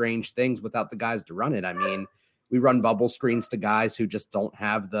kind of strange things without the guys to run it. I mean, we run bubble screens to guys who just don't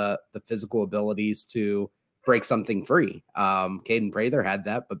have the physical abilities to break something free. Caden Prather had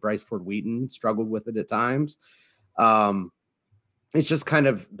that, but Bryce Ford Wheaton struggled with it at times. It's just kind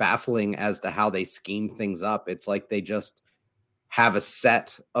of baffling as to how they scheme things up. It's like they just have a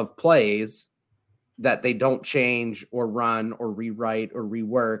set of plays that they don't change or run or rewrite or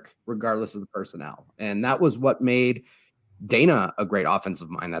rework regardless of the personnel. And that was what made Dana a great offensive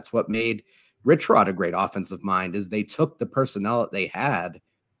mind. That's what made Rich Rod a great offensive mind, is they took the personnel that they had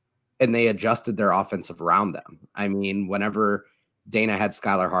and they adjusted their offensive around them. I mean, whenever Dana had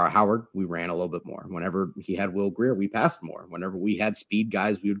Skylar Howard, we ran a little bit more. Whenever he had Will Greer, we passed more. Whenever we had speed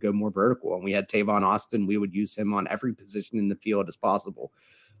guys, we would go more vertical. And we had Tavon Austin, we would use him on every position in the field as possible.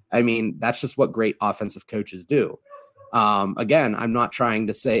 I mean, that's just what great offensive coaches do. Again, I'm not trying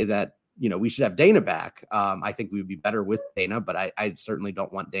to say that, we should have Dana back. I think we would be better with Dana, but I certainly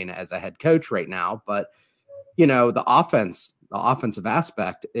don't want Dana as a head coach right now. But, the offensive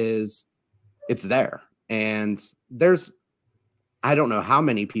aspect it's there. And I don't know how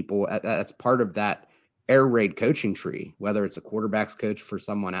many people that's part of that air raid coaching tree, whether it's a quarterback's coach for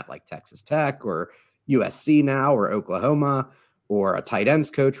someone at like Texas Tech or USC now or Oklahoma, or a tight ends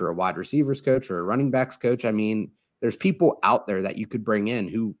coach or a wide receivers coach or a running backs coach. I mean, there's people out there that you could bring in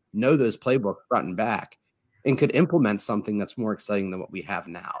who know those playbooks front and back and could implement something that's more exciting than what we have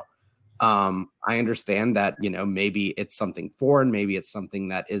now. I understand that, maybe it's something foreign, maybe it's something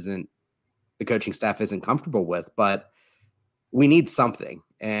that the coaching staff isn't comfortable with, but we need something.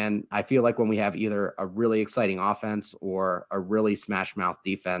 And I feel like when we have either a really exciting offense or a really smash mouth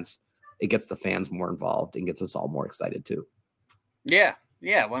defense, it gets the fans more involved and gets us all more excited too. Yeah,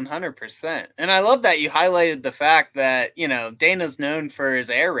 100%. And I love that you highlighted the fact that, Dana's known for his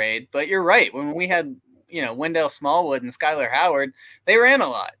air raid, but you're right. When we had, Wendell Smallwood and Skylar Howard, they ran a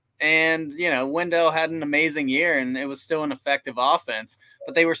lot. And, Wendell had an amazing year and it was still an effective offense,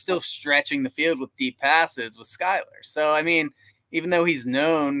 but they were still stretching the field with deep passes with Skylar. So, I mean, even though he's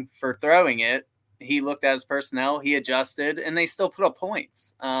known for throwing it, he looked at his personnel, he adjusted, and they still put up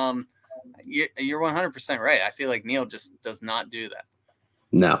points. You're 100% right. I feel like Neal just does not do that.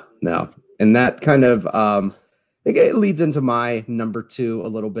 No. And that kind of it leads into my number 2 a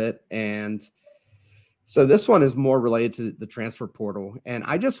little bit. And so this one is more related to the transfer portal. And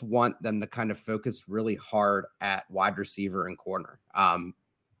I just want them to kind of focus really hard at wide receiver and corner.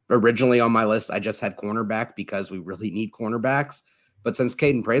 Originally on my list, I just had cornerback because we really need cornerbacks. But since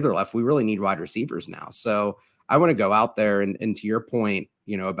Caden Prather left, we really need wide receivers now. So I want to go out there and to your point,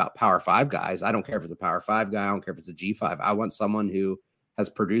 about Power 5 guys. I don't care if it's a Power 5 guy. I don't care if it's a G5. I want someone who has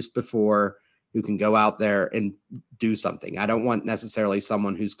produced before, who can go out there and do something. I don't want necessarily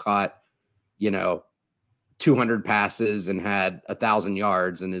someone who's caught, 200 passes and had 1,000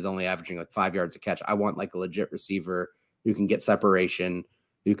 yards and is only averaging like 5 yards a catch. I want like a legit receiver who can get separation,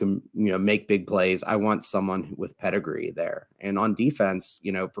 who can, make big plays. I want someone with pedigree there. And on defense,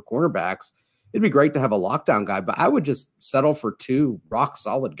 for cornerbacks, it'd be great to have a lockdown guy, but I would just settle for 2 rock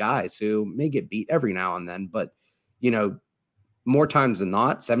solid guys who may get beat every now and then, but, more times than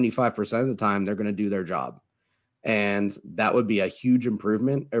not, 75% of the time, they're going to do their job. And that would be a huge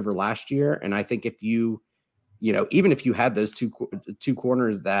improvement over last year. And I think if you, even if you had those two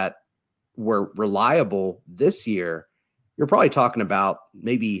corners that were reliable this year, you're probably talking about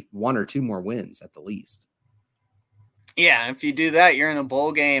maybe 1 or 2 more wins at the least. Yeah, if you do that, you're in a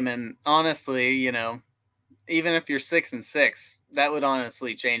bowl game. And honestly, even if you're 6-6, that would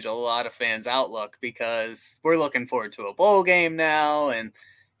honestly change a lot of fans' outlook because we're looking forward to a bowl game now, and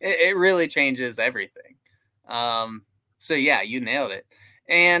it really changes everything. So yeah, you nailed it.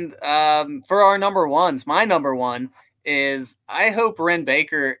 And for our number ones, my number one is I hope Wren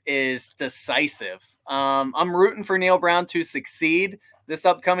Baker is decisive. I'm rooting for Neal Brown to succeed this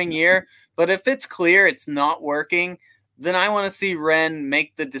upcoming year, but if it's clear it's not working, then I want to see Wren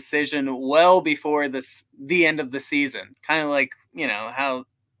make the decision well before the end of the season. Kind of like, how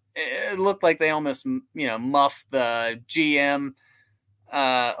it looked like they almost, muffed the GM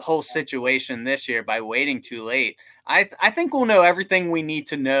whole situation this year by waiting too late. I think we'll know everything we need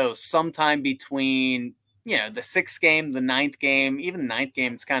to know sometime between, the 6th game, the 9th game. Even the 9th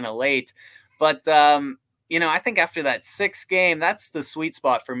game is kind of late. But, I think after that 6th game, that's the sweet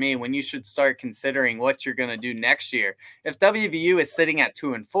spot for me when you should start considering what you're going to do next year. If WVU is sitting at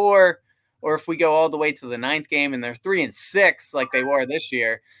 2-4, or if we go all the way to the 9th game and they're 3-6 like they were this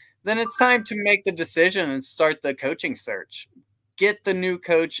year, then it's time to make the decision and start the coaching search. Get the new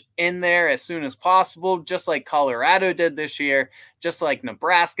coach in there as soon as possible, just like Colorado did this year, just like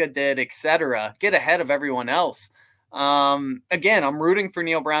Nebraska did, etc. Get ahead of everyone else. Again, I'm rooting for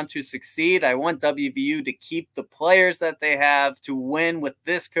Neal Brown to succeed. I want WVU to keep the players that they have to win with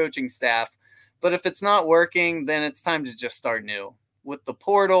this coaching staff. But if it's not working, then it's time to just start new. With the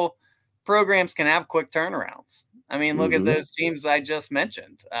portal, programs can have quick turnarounds. I mean, look at those teams I just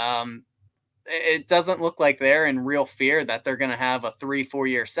mentioned. It doesn't look like they're in real fear that they're going to have a 3-4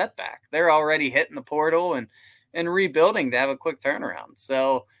 year setback. They're already hitting the portal and rebuilding to have a quick turnaround.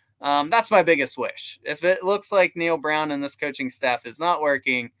 So that's my biggest wish. If it looks like Neal Brown and this coaching staff is not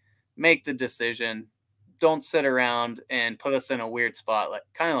working, make the decision. Don't sit around and put us in a weird spot,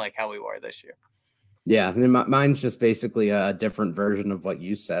 kind of like how we were this year. Yeah, and mine's just basically a different version of what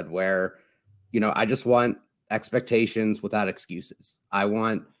you said, where, I just want expectations without excuses. I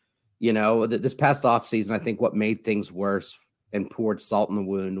want, this past offseason, I think what made things worse and poured salt in the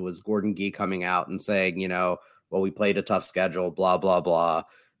wound was Gordon Gee coming out and saying, well, we played a tough schedule, blah, blah, blah.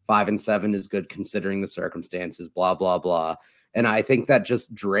 5-7 is good considering the circumstances, blah, blah, blah. And I think that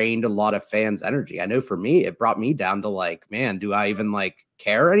just drained a lot of fans' energy. I know for me, it brought me down to like, man, do I even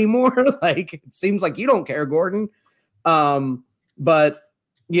care anymore? It seems like you don't care, Gordon. But,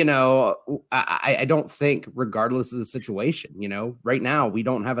 I don't think regardless of the situation, right now we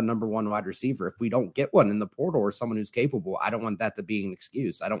don't have a number 1 wide receiver. If we don't get one in the portal or someone who's capable, I don't want that to be an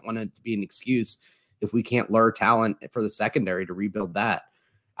excuse. I don't want it to be an excuse if we can't lure talent for the secondary to rebuild that.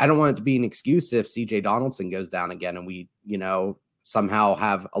 I don't want it to be an excuse if CJ Donaldson goes down again and we, somehow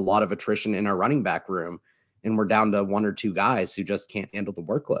have a lot of attrition in our running back room and we're down to 1 or 2 guys who just can't handle the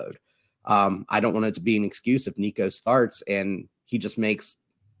workload. I don't want it to be an excuse if Nico starts and he just makes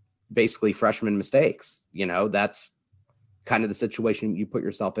basically freshman mistakes. That's kind of the situation you put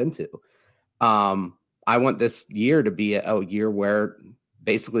yourself into. I want this year to be a year where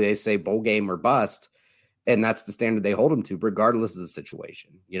basically they say bowl game or bust. And that's the standard they hold them to, regardless of the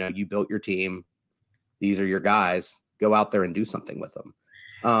situation. You built your team. These are your guys. Go out there and do something with them.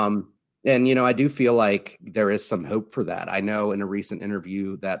 And, I do feel like there is some hope for that. I know in a recent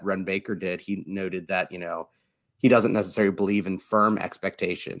interview that Ren Baker did, he noted that, he doesn't necessarily believe in firm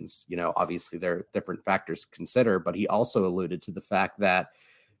expectations. Obviously there are different factors to consider, but he also alluded to the fact that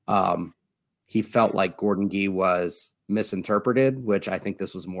he felt like Gordon Gee was misinterpreted, which I think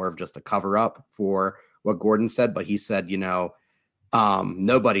this was more of just a cover up for what Gordon said. But he said,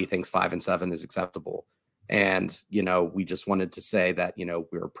 nobody thinks 5-7 is acceptable. And, we just wanted to say that, we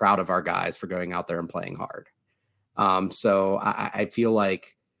were proud of our guys for going out there and playing hard. So I feel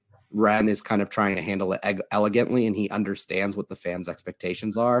like Ren is kind of trying to handle it elegantly, and he understands what the fans'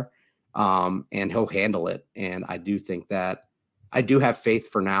 expectations are, and he'll handle it. And I do think that I do have faith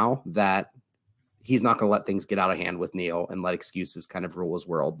for now that he's not going to let things get out of hand with Neil and let excuses kind of rule his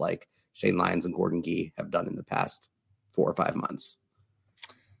world like Shane Lyons and Gordon Gee have done in the past 4 or 5 months.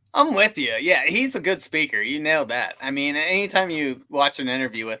 I'm with you. Yeah, he's a good speaker. You nailed that. I mean, anytime you watch an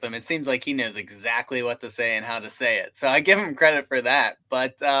interview with him, it seems like he knows exactly what to say and how to say it. So I give him credit for that.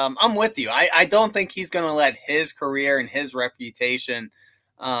 But I'm with you. I don't think he's going to let his career and his reputation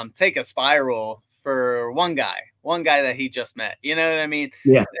take a spiral for one guy that he just met. You know what I mean?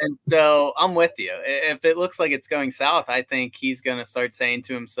 Yeah. And so I'm with you. If it looks like it's going south, I think he's going to start saying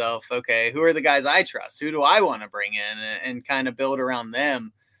to himself, okay, who are the guys I trust? Who do I want to bring in and kind of build around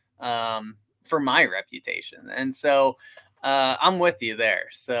them for my reputation? And so I'm with you there.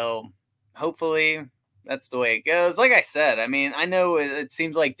 So hopefully that's the way it goes. Like I said, I mean, I know it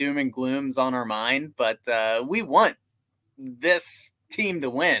seems like doom and gloom's on our mind, but we want this team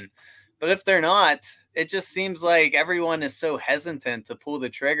to win. But if they're not, it just seems like everyone is so hesitant to pull the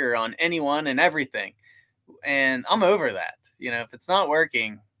trigger on anyone and everything. And I'm over that. If it's not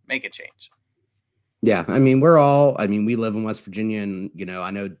working, make a change. Yeah. I mean, we live in West Virginia, and, I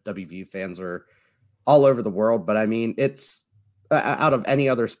know WVU fans are all over the world, but I mean, it's out of any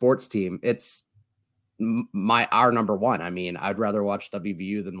other sports team, it's our number one. I mean, I'd rather watch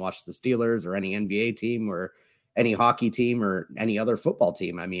WVU than watch the Steelers or any NBA team or any hockey team or any other football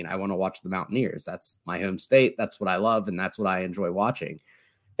team. I mean, I want to watch the Mountaineers. That's my home state. That's what I love. And that's what I enjoy watching.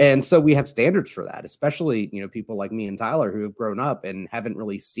 And so we have standards for that, especially, people like me and Tyler who have grown up and haven't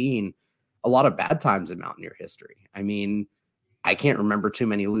really seen a lot of bad times in Mountaineer history. I mean, I can't remember too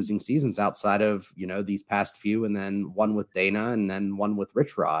many losing seasons outside of, these past few, and then one with Dana and then one with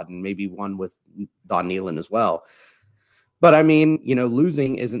Rich Rod and maybe one with Don Nealon as well. But I mean,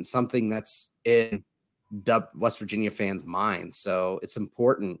 losing isn't something that's in West Virginia fans' minds. So it's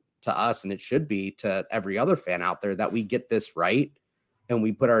important to us, and it should be to every other fan out there, that we get this right and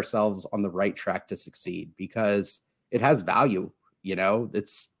we put ourselves on the right track to succeed, because it has value.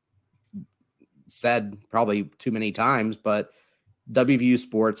 It's said probably too many times, but WVU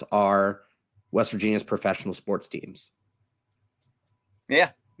sports are West Virginia's professional sports teams. Yeah.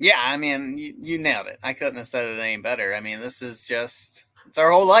 I mean, you nailed it. I couldn't have said it any better. I mean, this is just, it's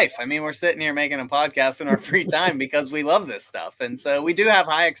our whole life. I mean, we're sitting here making a podcast in our free time because we love this stuff. And so we do have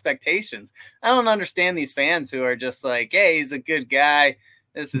high expectations. I don't understand these fans who are just like, hey, he's a good guy.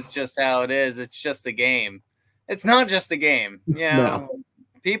 This is just how it is. It's just a game. It's not just a game. No.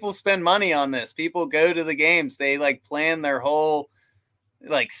 People spend money on this. People go to the games. They plan their whole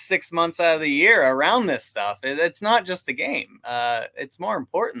 6 months out of the year around this stuff. It's not just a game. It's more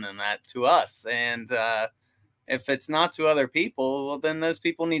important than that to us. And if it's not to other people, well, then those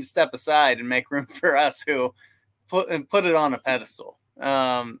people need to step aside and make room for us who put it on a pedestal.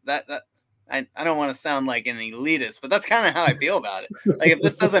 I don't want to sound like an elitist, but that's kind of how I feel about it. If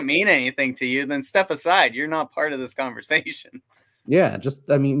this doesn't mean anything to you, then step aside. You're not part of this conversation. Yeah,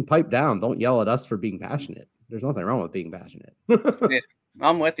 pipe down. Don't yell at us for being passionate. There's nothing wrong with being passionate. Yeah,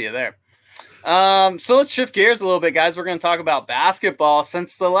 I'm with you there. So let's shift gears a little bit, guys. We're going to talk about basketball.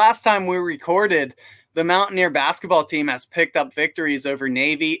 Since the last time we recorded, the Mountaineer basketball team has picked up victories over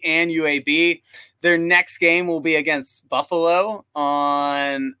Navy and UAB. Their next game will be against Buffalo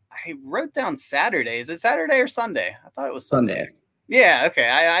on, I wrote down Saturday. Is it Saturday or Sunday? I thought it was Sunday. Yeah, okay.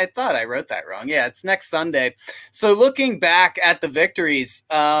 I thought I wrote that wrong. Yeah, it's next Sunday. So looking back at the victories,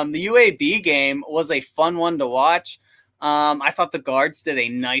 the UAB game was a fun one to watch. I thought the guards did a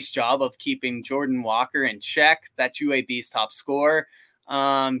nice job of keeping Jordan Walker in check, that's UAB's top scorer.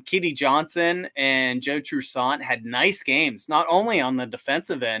 Keedy Johnson and Joe Toussaint had nice games, not only on the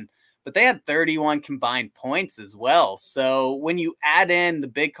defensive end, but they had 31 combined points as well. So when you add in the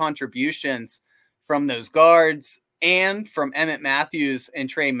big contributions from those guards and from Emmett Matthews and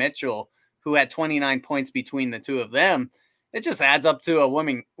Trey Mitchell, who had 29 points between the two of them, it just adds up to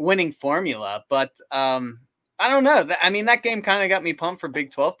a winning formula. But I don't know. I mean, that game kind of got me pumped for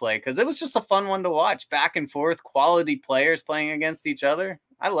Big 12 play because it was just a fun one to watch. Back and forth, quality players playing against each other.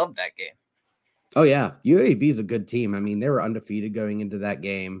 I love that game. Oh yeah, UAB is a good team. I mean, they were undefeated going into that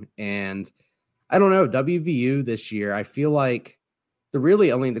game, and I don't know, WVU this year, I feel like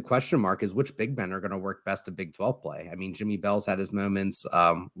the question mark is which big men are going to work best at Big 12 play. I mean, Jimmy Bell's had his moments.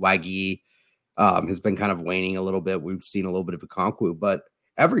 Waggy has been kind of waning a little bit. We've seen a little bit of a Okonkwo, but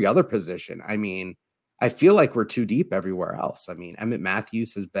every other position, I mean, I feel like we're too deep everywhere else. I mean, Emmett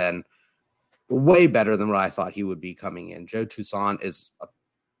Matthews has been way better than what I thought he would be coming in. Joe Toussaint is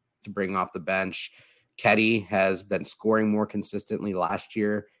to bring off the bench. Ketty has been scoring more consistently. Last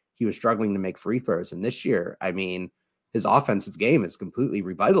year, he was struggling to make free throws. And this year, I mean, his offensive game is completely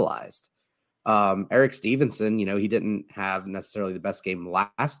revitalized. Eric Stevenson, you know, he didn't have necessarily the best game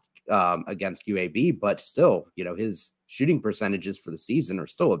last against UAB, but still, you know, his shooting percentages for the season are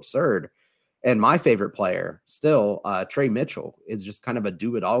still absurd. And my favorite player still, Trey Mitchell, is just kind of a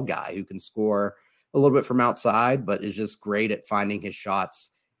do-it-all guy who can score a little bit from outside, but is just great at finding his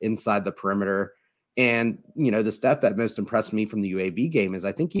shots inside the perimeter. And, you know, the stat that most impressed me from the UAB game is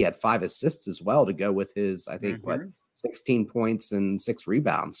I think he had 5 assists as well to go with his, 16 points and 6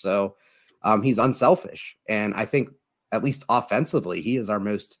 rebounds. So he's unselfish. And I think at least offensively, he is our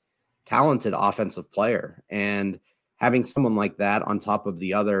most talented offensive player. And having someone like that on top of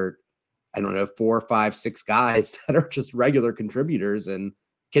the other, 4, 5, 6 guys that are just regular contributors and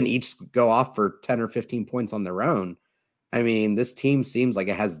can each go off for 10 or 15 points on their own. I mean, this team seems like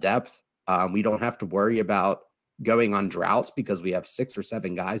it has depth. We don't have to worry about going on droughts because we have 6 or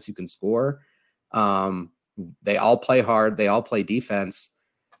 7 guys who can score. They all play hard. They all play defense.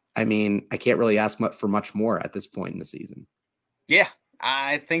 I mean, I can't really ask for much more at this point in the season. Yeah,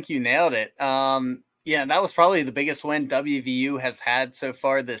 I think you nailed it. Yeah, that was probably the biggest win WVU has had so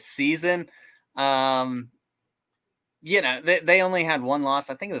far this season. You know, they only had 1 loss.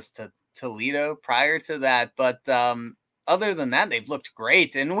 I think it was to Toledo prior to that. But other than that, they've looked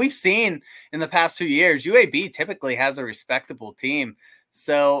great. And we've seen in the past 2 years, UAB typically has a respectable team.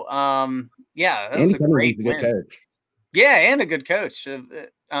 So, yeah, that was a great win. Coach. Yeah, and a good coach. Him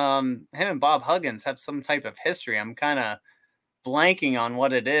and Bob Huggins have some type of history. I'm kind of blanking on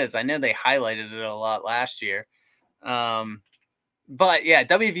what it is. I know they highlighted it a lot last year. But yeah,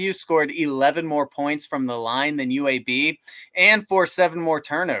 WVU scored 11 more points from the line than UAB and forced 7 more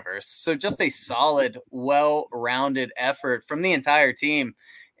turnovers. So just a solid, well-rounded effort from the entire team.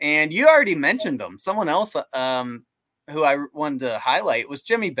 And you already mentioned them. Someone else who I wanted to highlight was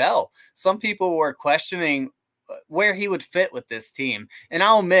Jimmy Bell. Some people were questioning where he would fit with this team. And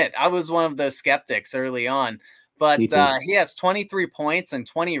I'll admit, I was one of those skeptics early on. But he has 23 points and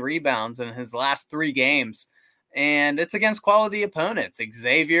 20 rebounds in his last 3 games. And it's against quality opponents.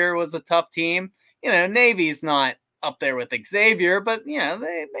 Xavier was a tough team. You know, Navy's not up there with Xavier, but, you know,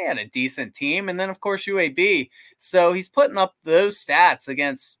 they had a decent team. And then, of course, UAB. So he's putting up those stats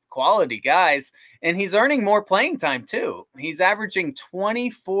against quality guys. And he's earning more playing time, too. He's averaging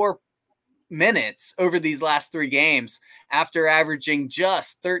 24 minutes over these last 3 games after averaging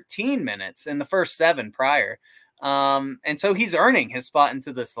just 13 minutes in the first 7 prior. And so he's earning his spot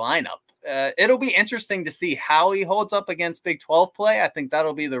into this lineup. It'll be interesting to see how he holds up against Big 12 play. I think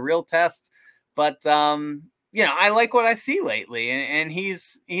that'll be the real test. But, you know, I like what I see lately. And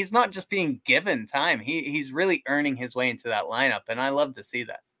he's not just being given time. He's really earning his way into that lineup. And I love to see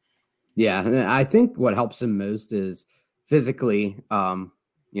that. Yeah, I think what helps him most is physically.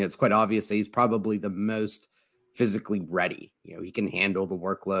 You know, it's quite obvious that he's probably the most physically ready. You know, he can handle the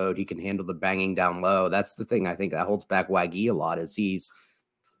workload. He can handle the banging down low. That's the thing I think that holds back Waggy a lot is he's,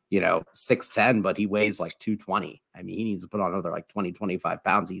 you know, 6'10", but he weighs like 220. I mean, he needs to put on another like 20, 25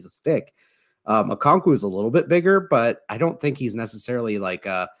 pounds. He's a stick. Okonkwo is a little bit bigger, but I don't think he's necessarily like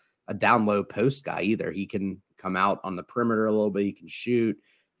a down low post guy either. He can come out on the perimeter a little bit. He can shoot.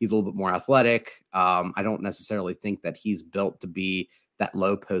 He's a little bit more athletic. I don't necessarily think that he's built to be that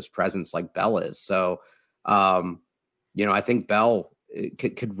low post presence like Bell is. So, you know, I think Bell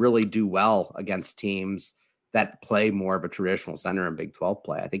could really do well against teams that play more of a traditional center in Big 12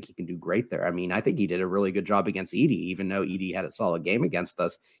 play. I think he can do great there. I mean, I think he did a really good job against Edey, even though Edey had a solid game against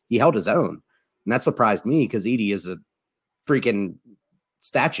us. He held his own. And that surprised me because Edey is a freaking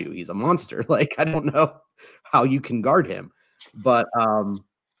statue. He's a monster. Like, I don't know how you can guard him. But,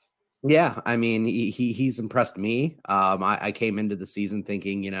 yeah, I mean, he's impressed me. I came into the season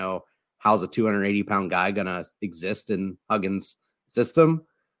thinking, you know, how's a 280-pound guy going to exist in Huggins' system?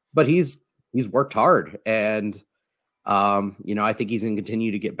 But he's worked hard. And, you know, I think he's going to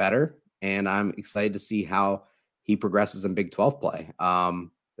continue to get better. And I'm excited to see how he progresses in Big 12 play,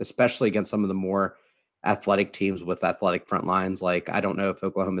 especially against some of the more athletic teams with athletic front lines. Like, I don't know if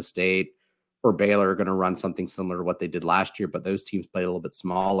Oklahoma State or Baylor are going to run something similar to what they did last year, but those teams play a little bit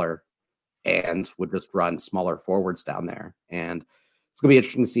smaller and would just run smaller forwards down there. And it's going to be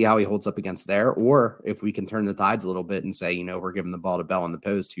interesting to see how he holds up against there, or if we can turn the tides a little bit and say, we're giving the ball to Bell in the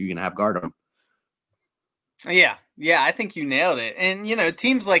post, who you're going to have guard him. Yeah, I think you nailed it. And,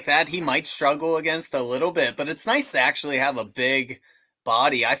 teams like that, he might struggle against a little bit, but it's nice to actually have a big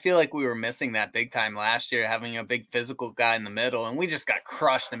body. I feel like we were missing that big time last year, having a big physical guy in the middle, and we just got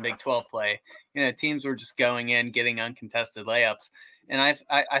crushed in Big 12 play. Teams were just going in, getting uncontested layups. And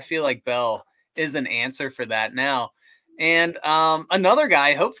I feel like Bell is an answer for that now. And another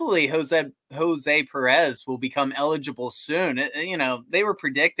guy, hopefully Jose Perez will become eligible soon. They were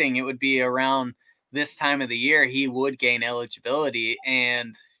predicting it would be around this time of the year he would gain eligibility.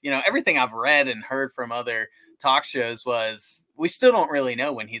 And, everything I've read and heard from other talk shows was we still don't really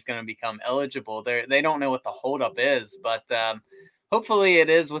know when he's going to become eligible. They don't know what the holdup is, but hopefully it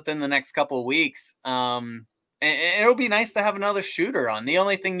is within the next couple of weeks. And it'll be nice to have another shooter on. The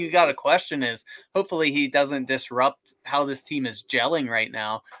only thing you got to question is hopefully he doesn't disrupt how this team is gelling right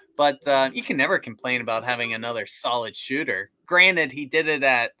now. But you can never complain about having another solid shooter. Granted, he did it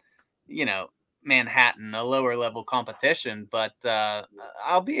at, Manhattan, a lower level competition, but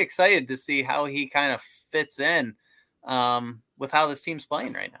I'll be excited to see how he kind of fits in with how this team's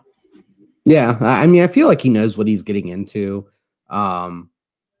playing right now. Yeah, I feel like he knows what he's getting into. And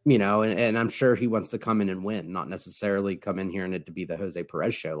I'm sure he wants to come in and win, not necessarily come in here and it to be the Jose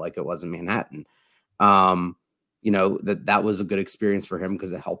Perez show like it was in Manhattan. That was a good experience for him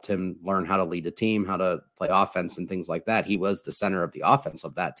because it helped him learn how to lead a team, how to play offense and things like that. He was the center of the offense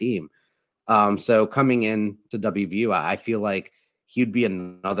of that team. So coming in to WVU, I feel like he'd be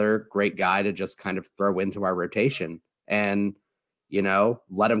another great guy to just kind of throw into our rotation and,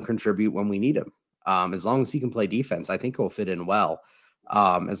 let him contribute when we need him. As long as he can play defense, I think he'll fit in well.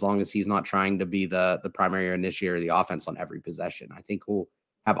 As long as he's not trying to be the primary initiator of the offense on every possession, I think he'll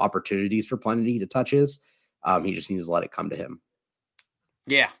have opportunities for plenty to touches. He just needs to let it come to him.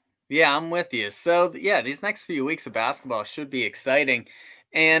 Yeah, I'm with you. So these next few weeks of basketball should be exciting.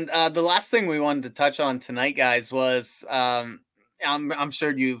 And the last thing we wanted to touch on tonight, guys, was I'm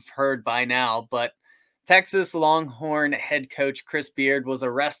sure you've heard by now, but Texas Longhorn head coach Chris Beard was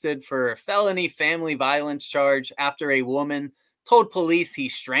arrested for a felony family violence charge after a woman told police he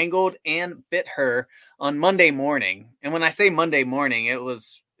strangled and bit her on Monday morning. And when I say Monday morning, it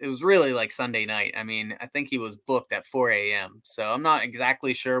was really like Sunday night. I mean, I think he was booked at 4 a.m. So I'm not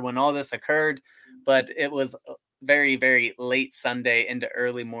exactly sure when all this occurred, but it was very, very late Sunday into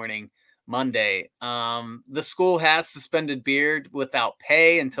early morning Monday. The school has suspended Beard without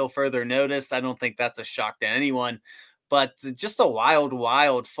pay until further notice. I don't think that's a shock to anyone, but just a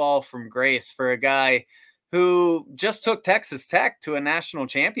wild fall from grace for a guy who just took Texas Tech to a national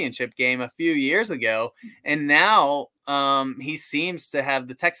championship game a few years ago. And now he seems to have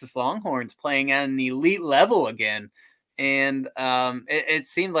the Texas Longhorns playing at an elite level again. And it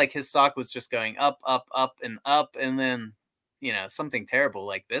seemed like his stock was just going up. And then, something terrible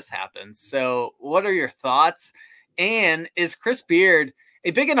like this happens. So what are your thoughts? And is Chris Beard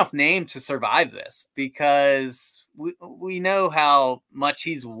a big enough name to survive this? Because we know how much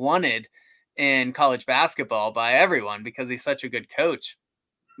he's wanted in college basketball by everyone because he's such a good coach.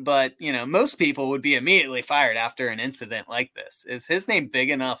 But, most people would be immediately fired after an incident like this. Is his name big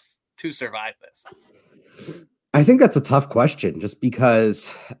enough to survive this? I think that's a tough question just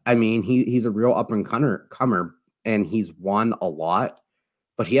because, he's a real up-and-comer and he's won a lot,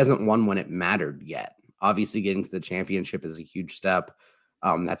 but he hasn't won when it mattered yet. Obviously, getting to the championship is a huge step.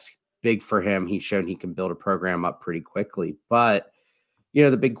 That's big for him. He's shown he can build a program up pretty quickly. But,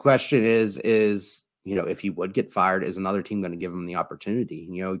 the big question is, if he would get fired, is another team going to give him the opportunity?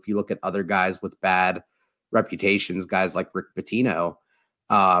 If you look at other guys with bad reputations, guys like Rick Pitino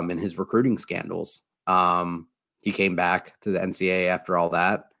and his recruiting scandals, he came back to the NCAA after all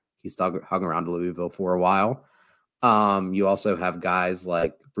that. He still hung around Louisville for a while. You also have guys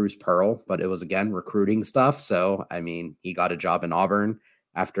like Bruce Pearl, but it was, again, recruiting stuff. So, he got a job in Auburn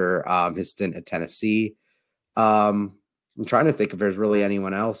after his stint at Tennessee. I'm trying to think if there's really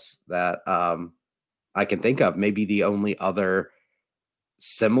anyone else that I can think of. Maybe the only other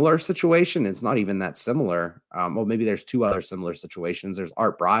similar situation, it's not even that similar. Maybe there's two other similar situations. There's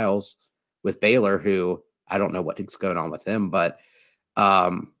Art Briles with Baylor, who I don't know what's going on with him, but I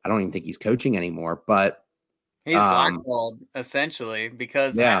don't even think he's coaching anymore. But he's blackballed essentially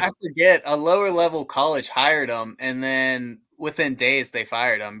because I forget a lower level college hired him, and then within days they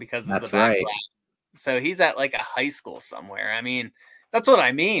fired him because of the backlash. Right. So he's at like a high school somewhere. That's what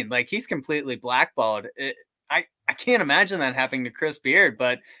I mean. Like, he's completely blackballed. I can't imagine that happening to Chris Beard.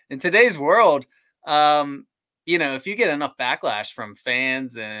 But in today's world, if you get enough backlash from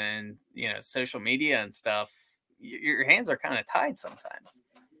fans and, social media and stuff, your hands are kind of tied sometimes.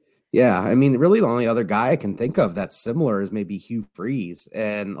 Yeah, I mean, really the only other guy I can think of that's similar is maybe Hugh Freeze.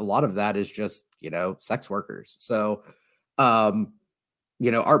 And a lot of that is just, sex workers. So,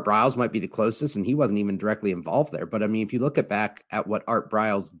 Art Briles might be the closest, and he wasn't even directly involved there. But I mean, if you look back at what Art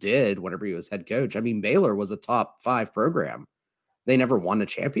Briles did whenever he was head coach, I mean, Baylor was a top 5 program. They never won a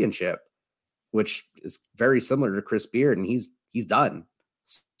championship, which is very similar to Chris Beard, and he's done.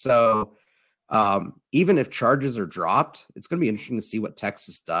 So even if charges are dropped, it's going to be interesting to see what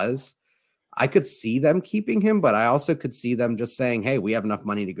Texas does. I could see them keeping him, but I also could see them just saying, hey, we have enough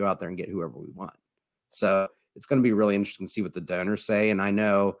money to go out there and get whoever we want. So it's going to be really interesting to see what the donors say. And I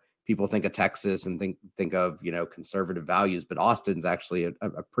know people think of Texas and think of, conservative values, but Austin's actually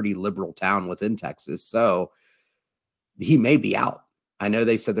a pretty liberal town within Texas. So he may be out. I know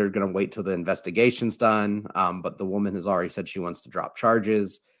they said they're going to wait till the investigation's done, but the woman has already said she wants to drop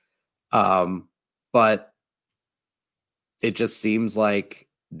charges. But it just seems like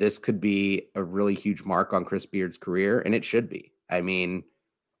this could be a really huge mark on Chris Beard's career, and it should be. I mean,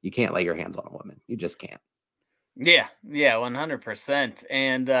 you can't lay your hands on a woman. You just can't. Yeah, 100%.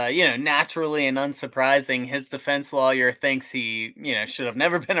 And, naturally and unsurprising, his defense lawyer thinks he, should have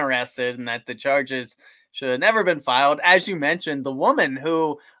never been arrested and that the charges should have never been filed. As you mentioned, the woman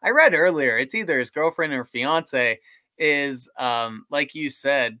who I read earlier, it's either his girlfriend or fiance, is, like you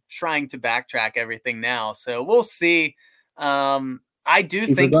said, trying to backtrack everything now. So we'll see. I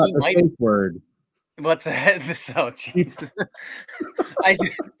do think he might. Word. What's that? So,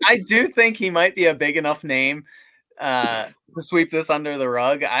 I do think he might be a big enough name to sweep this under the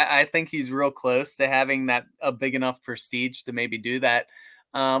rug. I think he's real close to having a big enough prestige to maybe do that,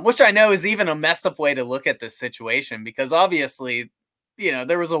 which I know is even a messed up way to look at this situation, because obviously,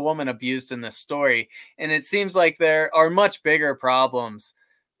 there was a woman abused in this story, and it seems like there are much bigger problems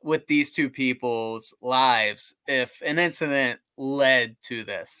with these two people's lives if an incident led to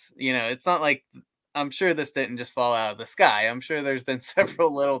this. It's not like, I'm sure this didn't just fall out of the sky. I'm sure there's been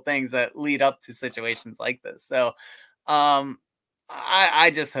several little things that lead up to situations like this. So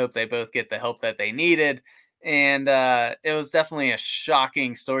I just hope they both get the help that they needed. And it was definitely a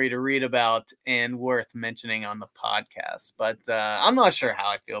shocking story to read about and worth mentioning on the podcast. But I'm not sure how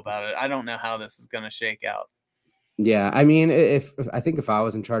I feel about it. I don't know how this is going to shake out. Yeah, I mean, if I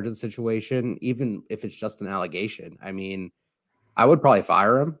was in charge of the situation, even if it's just an allegation, I mean, I would probably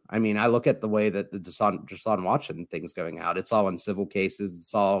fire him. I mean, I look at the way that the Deshaun Watson thing's going out. It's all in civil cases.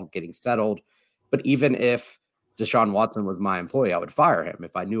 It's all getting settled. But even if Deshaun Watson was my employee, I would fire him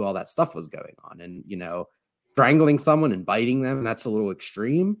if I knew all that stuff was going on. And, strangling someone and biting them, that's a little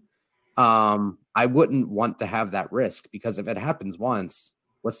extreme. I wouldn't want to have that risk, because if it happens once,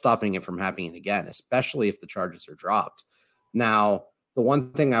 what's stopping it from happening again, especially if the charges are dropped? Now, the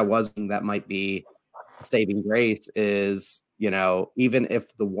one thing that might be saving grace is, even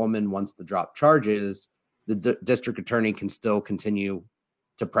if the woman wants to drop charges, the district attorney can still continue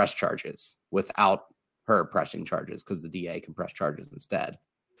to press charges without her pressing charges, because the DA can press charges instead.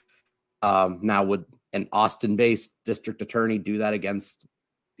 Now, would an Austin-based district attorney do that against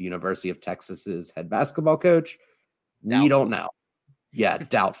the University of Texas's head basketball coach? Doubtful. We don't know. Yeah,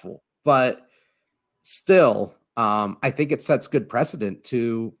 doubtful. But still, I think it sets good precedent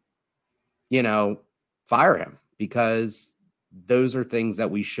to, fire him, because those are things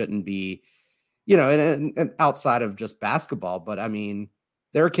that we shouldn't be, and outside of just basketball. But I mean,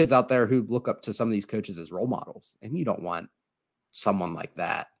 there are kids out there who look up to some of these coaches as role models, and you don't want someone like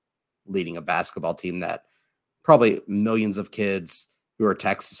that leading a basketball team that probably millions of kids who are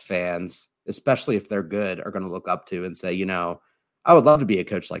Texas fans, especially if they're good, are going to look up to and say, I would love to be a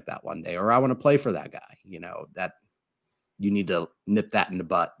coach like that one day, or I want to play for that guy. That you need to nip that in the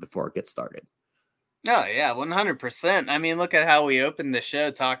butt before it gets started. Oh, yeah, 100%. I mean, look at how we opened the show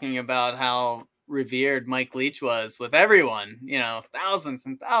talking about how revered Mike Leach was with everyone, thousands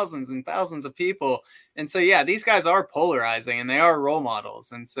and thousands and thousands of people. And so, yeah, these guys are polarizing and they are role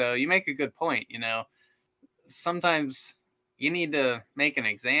models. And so you make a good point. Sometimes you need to make an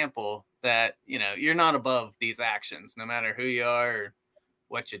example that, you're not above these actions, no matter who you are or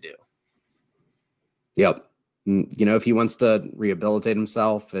what you do. Yep. If he wants to rehabilitate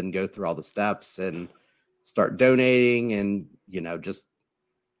himself and go through all the steps and start donating and, just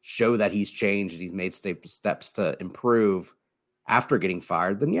show that he's changed, he's made steps to improve after getting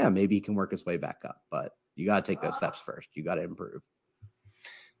fired, then yeah, maybe he can work his way back up. But you got to take those steps first. You got to improve.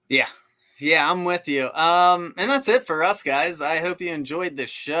 Yeah. Yeah, I'm with you. And that's it for us, guys. I hope you enjoyed the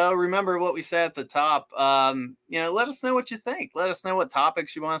show. Remember what we said at the top. Let us know what you think. Let us know what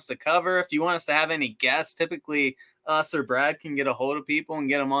topics you want us to cover. If you want us to have any guests, typically us or Brad can get a hold of people and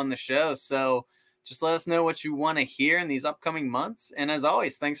get them on the show. So just let us know what you want to hear in these upcoming months. And as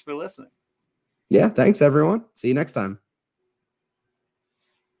always, thanks for listening. Yeah, thanks everyone. See you next time.